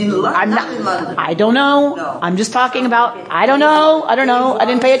London. I don't know. No. I'm just talking about, I don't know. I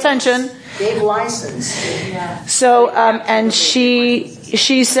didn't pay attention. Gave license. So, and she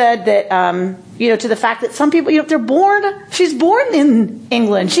said that, to the fact that some people, she's born in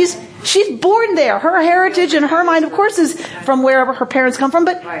England. She's born there. Her heritage and her mind, of course, is from wherever her parents come from,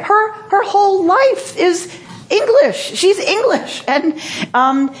 but her whole life is English. She's English.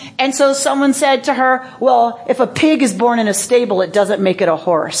 And so someone said to her, well, if a pig is born in a stable, it doesn't make it a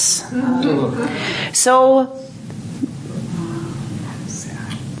horse. So,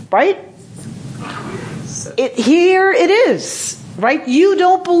 right? Here it is, right? You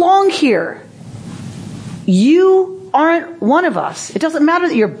don't belong here. You aren't one of us. It doesn't matter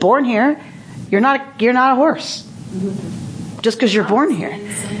that you're born here. You're not a horse. Just because you're born here.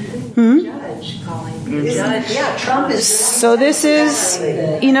 Judge calling Yeah, Trump is. So this is,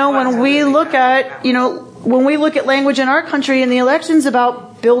 when we look at language in our country in the elections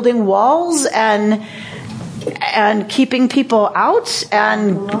about building walls and keeping people out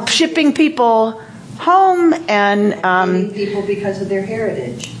and shipping people home and people because of their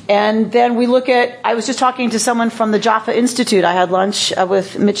heritage. And then we look at, I was just talking to someone from the Jaffa Institute. I had lunch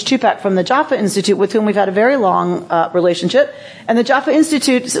with Mitch Tupak from the Jaffa Institute, with whom we've had a very long relationship. And the Jaffa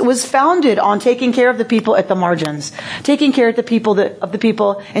Institute was founded on taking care of the people at the margins, taking care of the people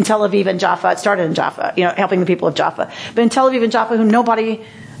in Tel Aviv and Jaffa. It started in Jaffa, helping the people of Jaffa. But in Tel Aviv and Jaffa, who nobody,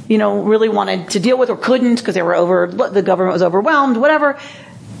 really wanted to deal with or couldn't because the government was overwhelmed, whatever.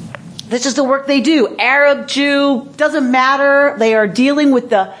 This is the work they do. Arab, Jew, doesn't matter. They are dealing with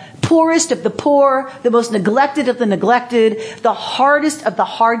the poorest of the poor, the most neglected of the neglected, the hardest of the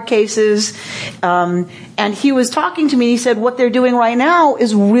hard cases. And he was talking to me. He said what they're doing right now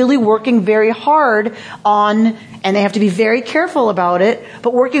is really working very hard on, and they have to be very careful about it,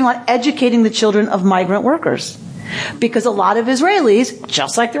 but working on educating the children of migrant workers. Because a lot of Israelis,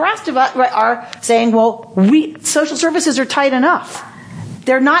 just like the rest of us, are saying, well, social services are tight enough.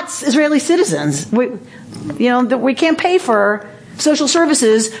 They're not Israeli citizens. We can't pay for social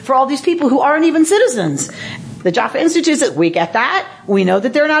services for all these people who aren't even citizens. The Jaffa Institute says, we get that. We know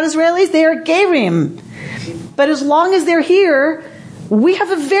that they're not Israelis. They are Gerim. But as long as they're here, we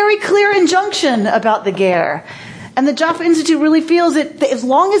have a very clear injunction about the Ger. And the Jaffa Institute really feels that as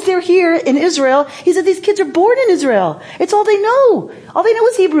long as they're here in Israel, he said these kids are born in Israel. It's all they know. All they know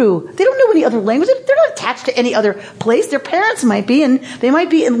is Hebrew. They don't know any other language. They're not attached to any other place. Their parents might be, and they might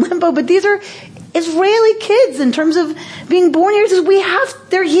be in limbo, but these are Israeli kids in terms of being born here. He says,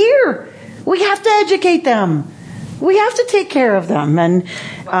 they're here. We have to educate them. We have to take care of them. And,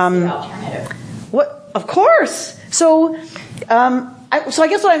 what's the alternative? Of course. So I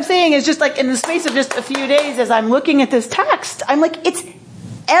guess what I'm saying is just like in the space of just a few days as I'm looking at this text, I'm like, it's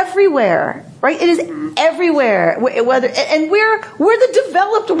everywhere. Right? It is everywhere. And we're the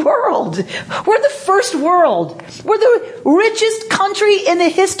developed world. We're the first world. We're the richest country in the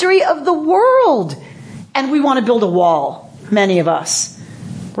history of the world. And we want to build a wall, many of us.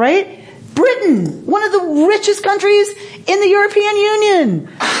 Right? Britain, one of the richest countries in the European Union.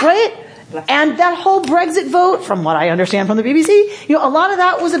 Right? And that whole Brexit vote, from what I understand from the BBC, a lot of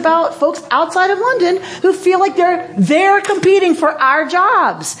that was about folks outside of London who feel like they're competing for our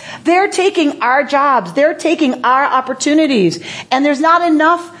jobs. They're taking our jobs. They're taking our opportunities. And there's not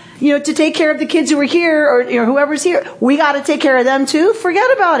enough, to take care of the kids who are here or whoever's here. We got to take care of them too. Forget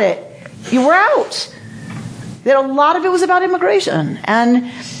about it. You were out. That a lot of it was about immigration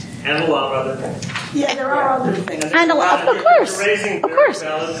and a lot of other things. Yeah, there are other things. And a lot, of course. You're raising very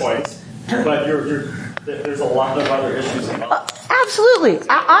valid points. But there's a lot of other issues involved. Absolutely.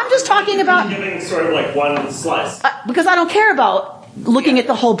 I'm just talking about... Giving sort of like one slice. Because I don't care about looking at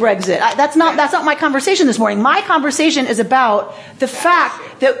the whole Brexit. That's not my conversation this morning. My conversation is about the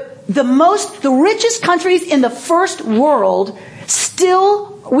fact that the richest countries in the first world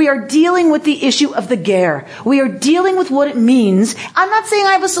we are dealing with the issue of the ger. We are dealing with what it means. I'm not saying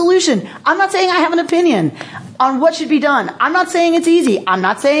I have a solution. I'm not saying I have an opinion on what should be done. I'm not saying it's easy. I'm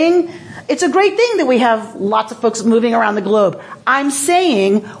not saying it's a great thing that we have lots of folks moving around the globe. I'm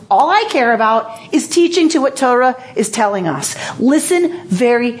saying all I care about is teaching to what Torah is telling us. Listen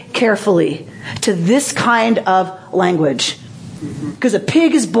very carefully to this kind of language. Because a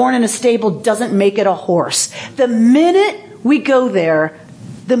pig is born in a stable doesn't make it a horse. The minute we go there,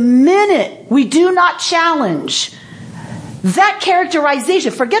 the minute we do not challenge that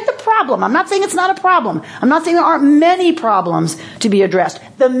characterization, forget the problem. I'm not saying it's not a problem. I'm not saying there aren't many problems to be addressed.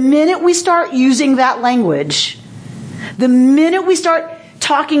 The minute we start using that language, the minute we start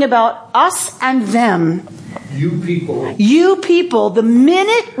talking about us and them, you people, the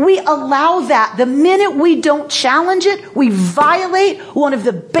minute we allow that, the minute we don't challenge it, we violate one of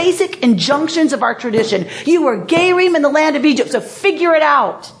the basic injunctions of our tradition. You were Gerim in the land of Egypt, so figure it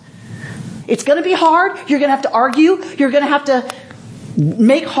out. It's going to be hard. You're going to have to argue. You're going to have to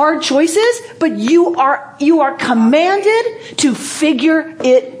make hard choices, but you are commanded to figure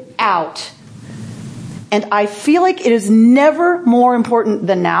it out. And I feel like it is never more important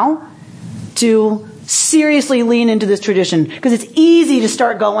than now to seriously lean into this tradition, because it's easy to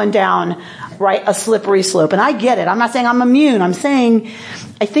start going down, right, a slippery slope. And I get it. I'm not saying I'm immune. I'm saying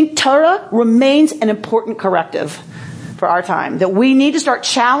I think Torah remains an important corrective for our time, that we need to start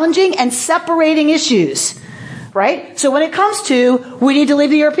challenging and separating issues, right? So when it comes to, we need to leave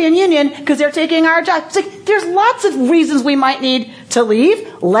the European Union because they're taking our jobs. It's like, there's lots of reasons we might need to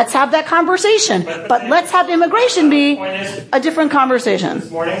leave. Let's have that conversation. But let's have immigration be a different conversation. This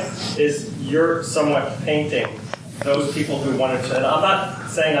morning is you're somewhat painting those people who wanted to, and I'm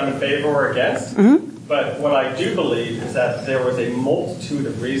not saying I'm in favor or against, but what I do believe is that there was a multitude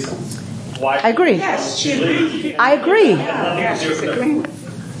of reasons why. I agree. Yes, I agree.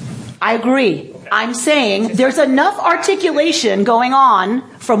 I agree. I'm saying there's enough articulation going on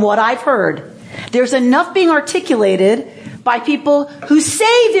from what I've heard. There's enough being articulated by people who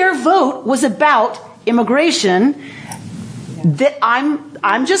say their vote was about immigration that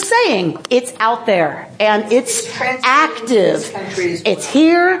I'm just saying it's out there and it's active. It's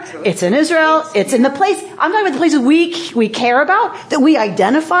here. It's in Israel. It's in the place. I'm talking about the places we care about, that we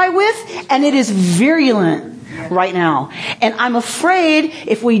identify with, and it is virulent right now. And I'm afraid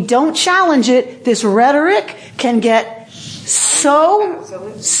if we don't challenge it, this rhetoric can get so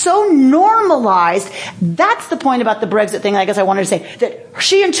normalized. That's the point about the Brexit thing, I guess I wanted to say, that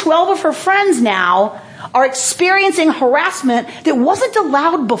she and 12 of her friends now are experiencing harassment that wasn't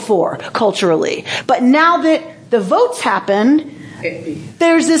allowed before culturally. But now that the votes happened,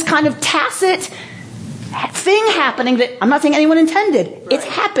 there's this kind of tacit thing happening that I'm not saying anyone intended. Right. It's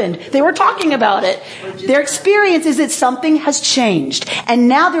happened. They were talking about it. Their experience is that something has changed. And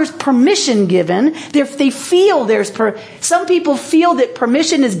now there's permission given. They feel some people feel that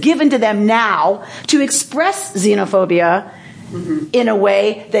permission is given to them now to express xenophobia in a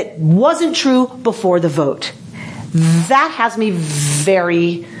way that wasn't true before the vote. That has me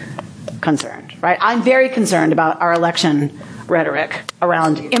very concerned, right? I'm very concerned about our election rhetoric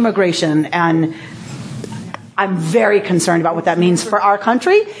around immigration, and I'm very concerned about what that means for our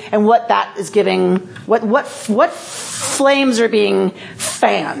country and what that is giving, what flames are being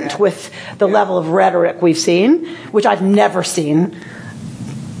fanned with the level of rhetoric we've seen, which I've never seen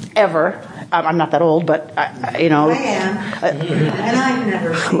ever. I'm not that old, but I am, and I've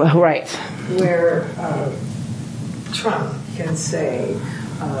never seen right where Trump can say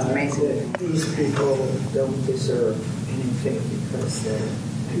that these people don't deserve anything because they're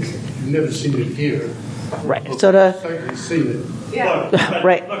You've never seen it here. Right. So to Certainly seen it.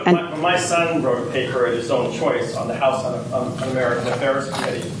 right. Look, And my son wrote a paper at his own choice on the House Un-American Affairs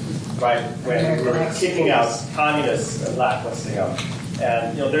Committee, right, when we were kicking out communists and blacklisting them.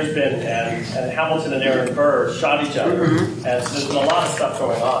 And, there's been, and Hamilton and Aaron Burr shot each other. And so there's been a lot of stuff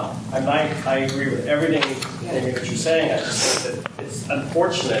going on. And I agree with everything Amy, that you're saying. I just think that it's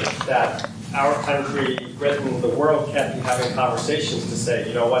unfortunate that our country, Britain, the world can't be having conversations to say,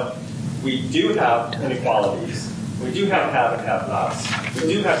 you know what, we do have inequalities. We do have and have-nots.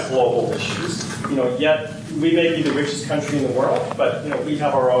 We do have global issues. Yet we may be the richest country in the world, but we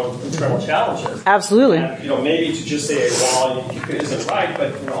have our own internal challenges. absolutely. And, maybe to just say a wall isn't right,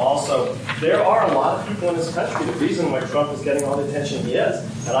 but also there are a lot of people in this country. The reason why Trump is getting all the attention he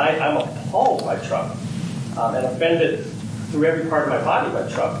is, and I'm appalled by Trump and offended through every part of my body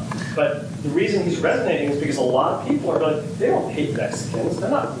by Trump. But the reason he's resonating is because a lot of people are like, they don't hate Mexicans. They're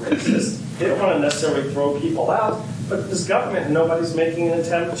not racist. They don't want to necessarily throw people out. But this government, nobody's making an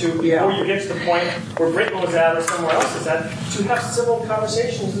attempt to, before you get to the point where Britain was at or somewhere else is at, to have civil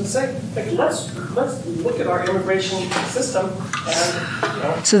conversations and say, let's look at our immigration system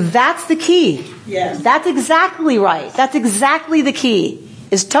and, So that's the key. Yes. That's exactly right. That's exactly the key.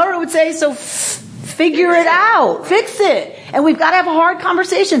 As Torah would say, so figure it out. Fix it. And we've got to have hard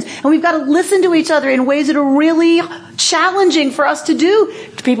conversations. And we've got to listen to each other in ways that are really challenging for us to do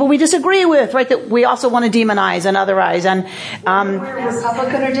to people we disagree with, right? That we also want to demonize and otherize. And We're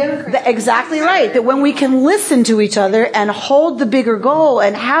Republican or Democrat. exactly right. That when we can listen to each other and hold the bigger goal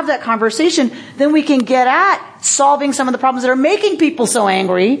and have that conversation, then we can get at solving some of the problems that are making people so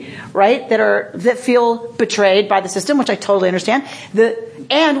angry, right? That feel betrayed by the system, which I totally understand.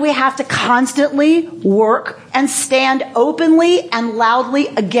 And we have to constantly work and stand openly and loudly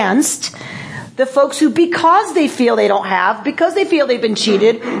against the folks who, because they feel they don't have, because they feel they've been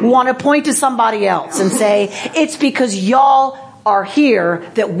cheated, want to point to somebody else and say, it's because y'all are here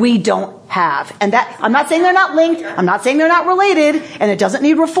that we don't have. And that, I'm not saying they're not linked. I'm not saying they're not related and it doesn't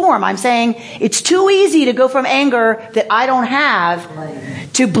need reform. I'm saying it's too easy to go from anger that I don't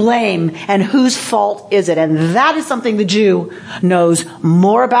have to blame and whose fault is it? And that is something the Jew knows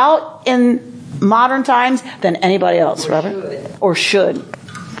more about in modern times than anybody else, Robert. Or should.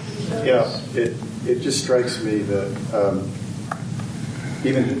 Yeah, it just strikes me that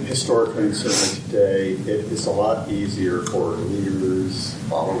even historically and certainly today, it's a lot easier for leaders,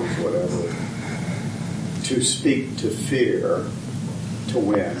 followers, whatever, to speak to fear to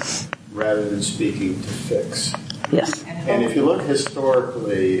win rather than speaking to fix. Yes. And if you look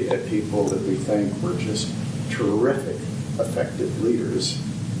historically at people that we think were just terrific, effective leaders,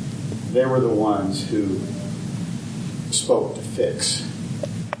 they were the ones who spoke to fix,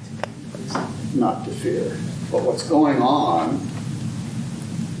 not to fear. But what's going on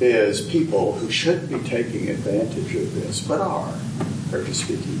is people who should be taking advantage of this, but are just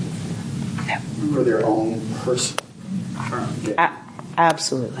speaking to fear for their own personal gain.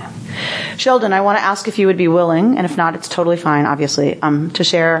 Absolutely. Sheldon, I want to ask if you would be willing, and if not, it's totally fine, obviously, to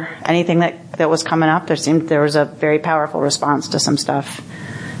share anything that was coming up. There was a very powerful response to some stuff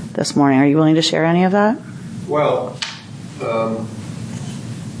this morning. Are you willing to share any of that? Well,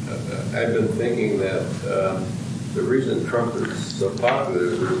 I've been thinking that the reason Trump is so popular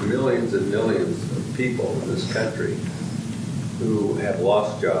is there's millions and millions of people in this country who have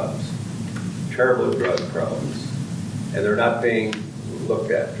lost jobs, terrible drug problems, and they're not being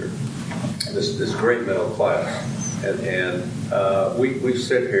looked after. This great middle class, and we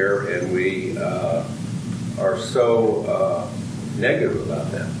sit here and we are so negative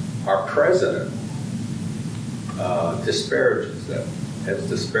about them. Our president disparages them, has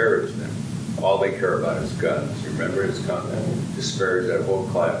disparaged them. All they care about is guns. You remember his comment? Disparage that whole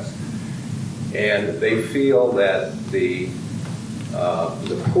class, and they feel that the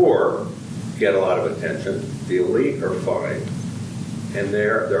poor get a lot of attention. The elite are fine, and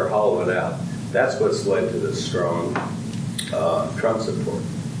they're hollowed out. That's what's led to this strong Trump support.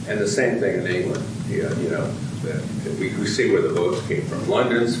 And the same thing in England. We see where the votes came from.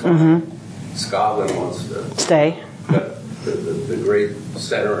 London's fine. Mm-hmm. Scotland wants to stay. The great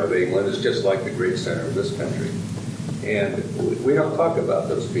center of England is just like the great center of this country. And we don't talk about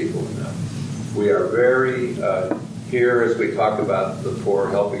those people enough. We are very, here as we talk about the poor,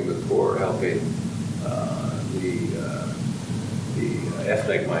 helping the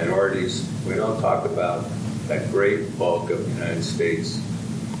ethnic minorities, we don't talk about that great bulk of the United States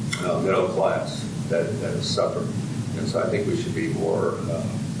middle class that has suffered. And so I think we should be more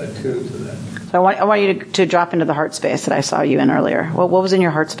attuned to that. So I want you to drop into the heart space that I saw you in earlier. What was in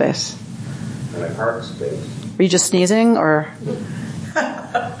your heart space? My heart space? Were you just sneezing or?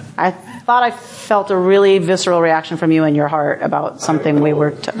 I thought I felt a really visceral reaction from you in your heart about something we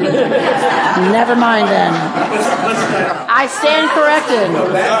were... Never mind then. I stand corrected.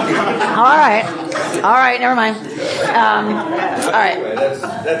 All right, never mind. All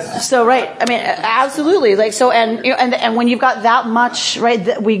right. So, right, I mean, absolutely. Like, so, and when you've got that much, right,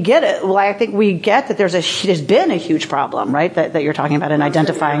 that we get it. Well, I think we get that there's been a huge problem, right, that you're talking about and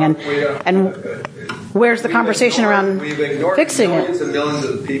identifying. And where's the conversation around fixing it? Millions and millions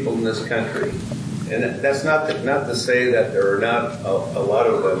of people in this country. And that's not to say that there are not a lot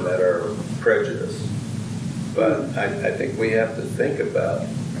of them that are prejudiced. But I think we have to think about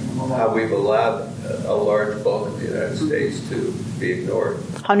how we've allowed a large bulk of the United States to be ignored.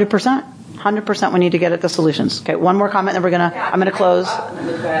 100%. 100% we need to get at the solutions. Okay, one more comment, then I'm going to close. In the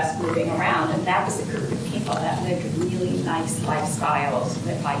Midwest, moving around, and that was a group of people that lived really nice lifestyles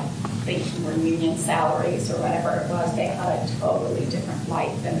with, like, more union salaries or whatever it was. They had a totally different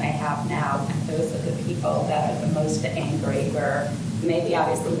life than they have now. And those are the people that are the most angry, where maybe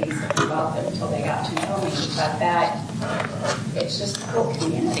obviously these are about them until they got to know me, but that it's just whole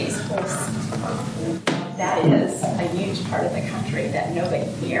communities. That is a huge part of the country that nobody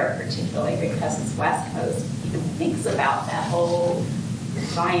here, particularly because it's West Coast, even thinks about that whole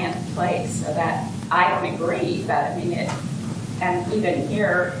giant place. So that I don't agree, but I mean and even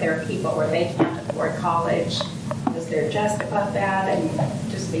here, there are people where they can't afford college because they're just above that,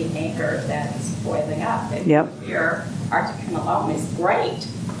 and just the anger that's boiling up. And here, our Tacoma alone is great.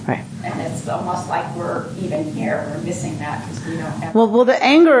 Right. And it's almost like we're even here, we're missing that because we don't have... Well, the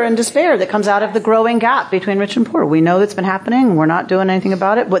anger and despair that comes out of the growing gap between rich and poor. We know that's been happening. We're not doing anything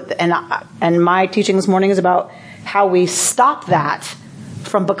about it. And my teaching this morning is about how we stop that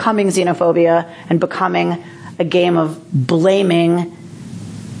from becoming xenophobia and becoming a game of blaming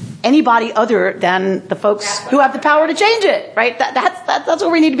anybody other than the folks who have the power to change it, right? That's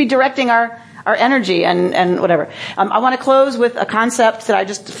where we need to be directing our energy and whatever. I want to close with a concept that I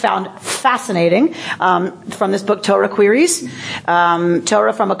just found fascinating from this book, Torah Queries,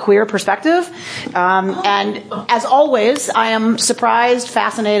 Torah from a queer perspective. And as always, I am surprised,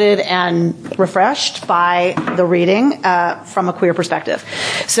 fascinated, and refreshed by the reading from a queer perspective.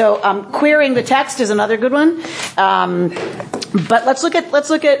 So queering the text is another good one. But let's look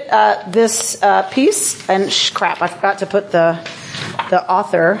at this piece. And I forgot to put the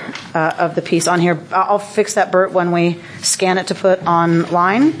author of the piece on here. I'll fix that, Bert, when we scan it to put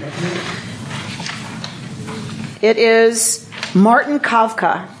online. It is Martin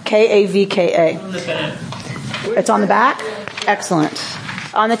Kavka, Kavka. It's on the back? Excellent.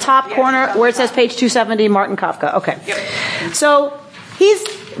 On the top corner where it says page 270, Martin Kavka. Okay. So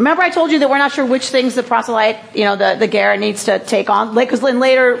remember I told you that we're not sure which things the proselyte, the ger needs to take on? Because in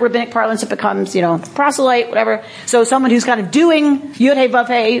later rabbinic parlance it becomes, proselyte, whatever. So someone who's kind of doing Yud Hey Vav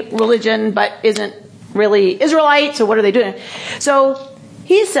Hey religion, but isn't really Israelite. So what are they doing? So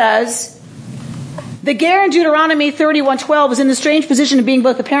he says, the ger in Deuteronomy 31:12 is in the strange position of being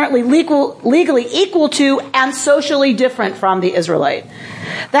both apparently legally equal to and socially different from the Israelite.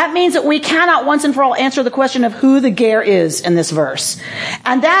 That means that we cannot once and for all answer the question of who the ger is in this verse.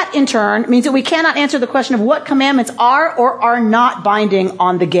 And that, in turn, means that we cannot answer the question of what commandments are or are not binding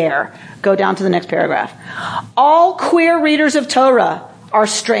on the ger. Go down to the next paragraph. All queer readers of Torah are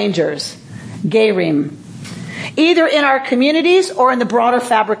strangers, gerim, either in our communities or in the broader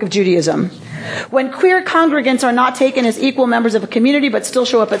fabric of Judaism. When queer congregants are not taken as equal members of a community but still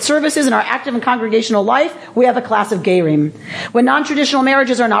show up at services and are active in congregational life, we have a class of gerim. When non-traditional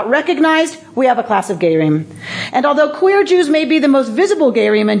marriages are not recognized, we have a class of gerim. And although queer Jews may be the most visible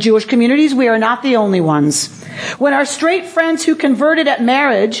gerim in Jewish communities, we are not the only ones. When our straight friends who converted at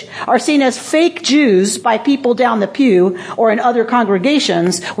marriage are seen as fake Jews by people down the pew or in other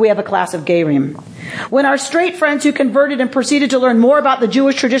congregations, we have a class of gerim. When our straight friends who converted and proceeded to learn more about the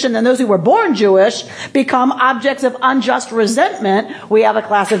Jewish tradition than those who were born Jewish become objects of unjust resentment, we have a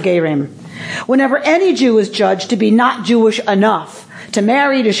class of gerim. Whenever any Jew is judged to be not Jewish enough to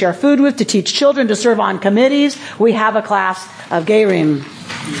marry, to share food with, to teach children, to serve on committees, we have a class of gerim.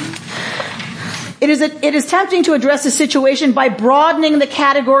 It is tempting to address the situation by broadening the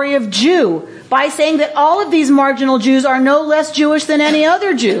category of Jew, by saying that all of these marginal Jews are no less Jewish than any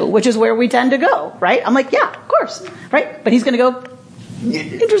other Jew, which is where we tend to go, right? I'm like, yeah, of course, right? But he's going to go,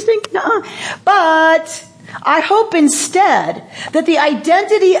 interesting, nuh-uh. But I hope instead that the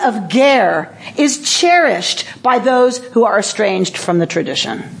identity of ger is cherished by those who are estranged from the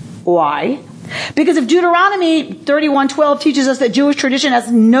tradition. Why? Because if Deuteronomy 31:12 teaches us that Jewish tradition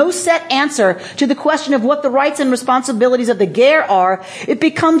has no set answer to the question of what the rights and responsibilities of the ger are, it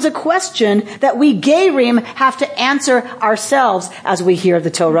becomes a question that we gerim have to answer ourselves as we hear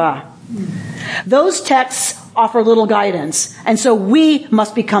the Torah. Those texts offer little guidance, and so we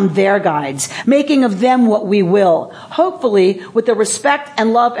must become their guides, making of them what we will, hopefully with the respect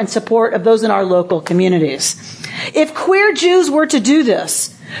and love and support of those in our local communities. If queer Jews were to do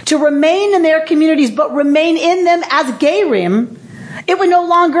this, to remain in their communities but remain in them as gerim, it would no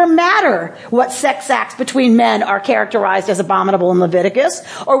longer matter what sex acts between men are characterized as abominable in Leviticus,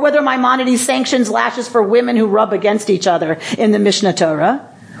 or whether Maimonides sanctions lashes for women who rub against each other in the Mishnah Torah.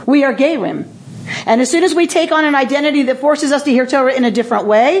 We are gerim. And as soon as we take on an identity that forces us to hear Torah in a different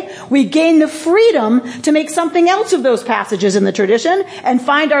way, we gain the freedom to make something else of those passages in the tradition and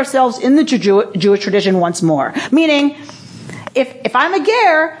find ourselves in the Jewish tradition once more. Meaning, if I'm a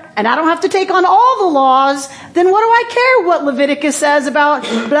ger and I don't have to take on all the laws, then what do I care what Leviticus says about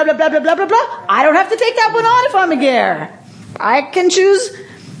blah, blah, blah, blah, blah, blah, blah? I don't have to take that one on if I'm a ger. I can choose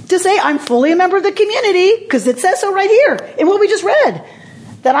to say I'm fully a member of the community, because it says so right here in what we just read,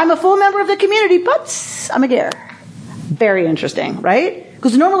 that I'm a full member of the community, but I'm a ger. Very interesting, right?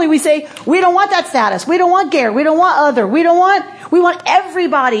 Because normally we say, we don't want that status. We don't want ger. We don't want other. We want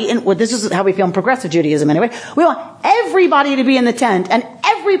everybody well, this is how we feel in progressive Judaism anyway. We want everybody to be in the tent, and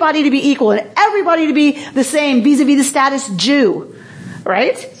everybody to be equal, and everybody to be the same vis-a-vis the status Jew.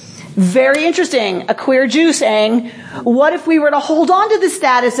 Right? Very interesting. A queer Jew saying, what if we were to hold on to the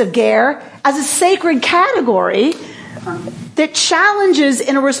status of ger as a sacred category that challenges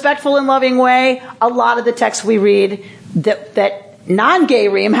in a respectful and loving way a lot of the texts we read that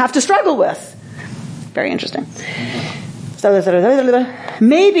non-gerim have to struggle with. Very interesting.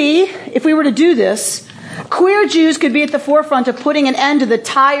 Maybe if we were to do this, queer Jews could be at the forefront of putting an end to the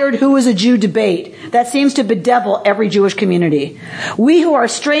tired who is a Jew debate that seems to bedevil every Jewish community. We who are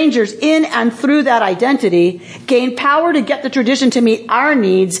strangers in and through that identity gain power to get the tradition to meet our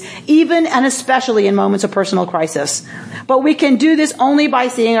needs, even and especially in moments of personal crisis. But we can do this only by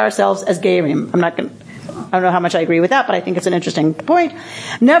seeing ourselves as gerim. I don't know how much I agree with that, but I think it's an interesting point.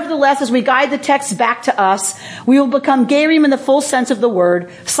 Nevertheless, as we guide the text back to us, we will become gerim in the full sense of the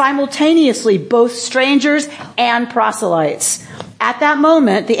word, simultaneously both strangers and proselytes. At that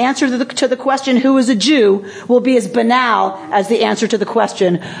moment, the answer to the question, who is a Jew, will be as banal as the answer to the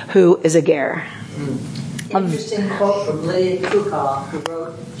question, who is a ger. Interesting quote from Lydia Kukal, who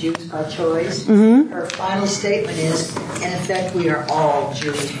wrote Jews by Choice. Mm-hmm. Her final statement is, in effect, we are all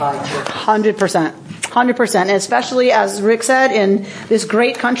Jews by choice. 100%. 100%. And especially, as Rick said, in this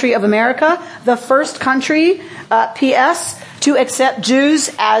great country of America, the first country, P.S., to accept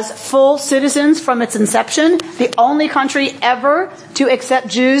Jews as full citizens from its inception. The only country ever to accept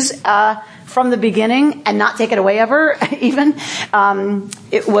Jews from the beginning and not take it away ever, even.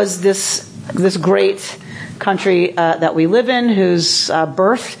 It was this great country that we live in, whose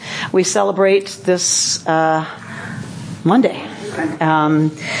birth we celebrate this Monday.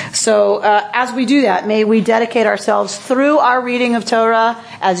 So as we do that, may we dedicate ourselves through our reading of Torah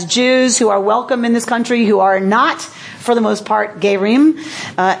as Jews who are welcome in this country, who are not, for the most part, gerim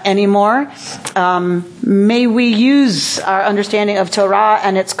anymore. May we use our understanding of Torah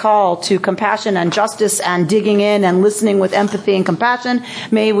and its call to compassion and justice and digging in and listening with empathy and compassion.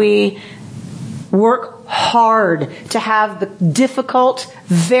 May we work hard to have the difficult,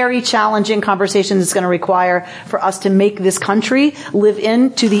 very challenging conversations it's going to require for us to make this country live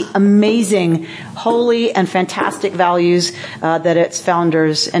into the amazing, holy, and fantastic values that its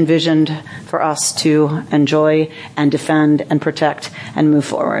founders envisioned for us to enjoy and defend and protect and move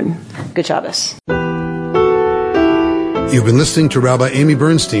forward. Good Shabbos. You've been listening to Rabbi Amy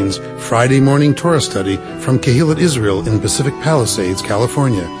Bernstein's Friday morning Torah study from Kehillat Israel in Pacific Palisades,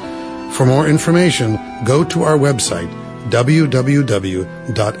 California. For more information, go to our website,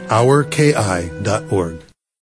 www.ourki.org.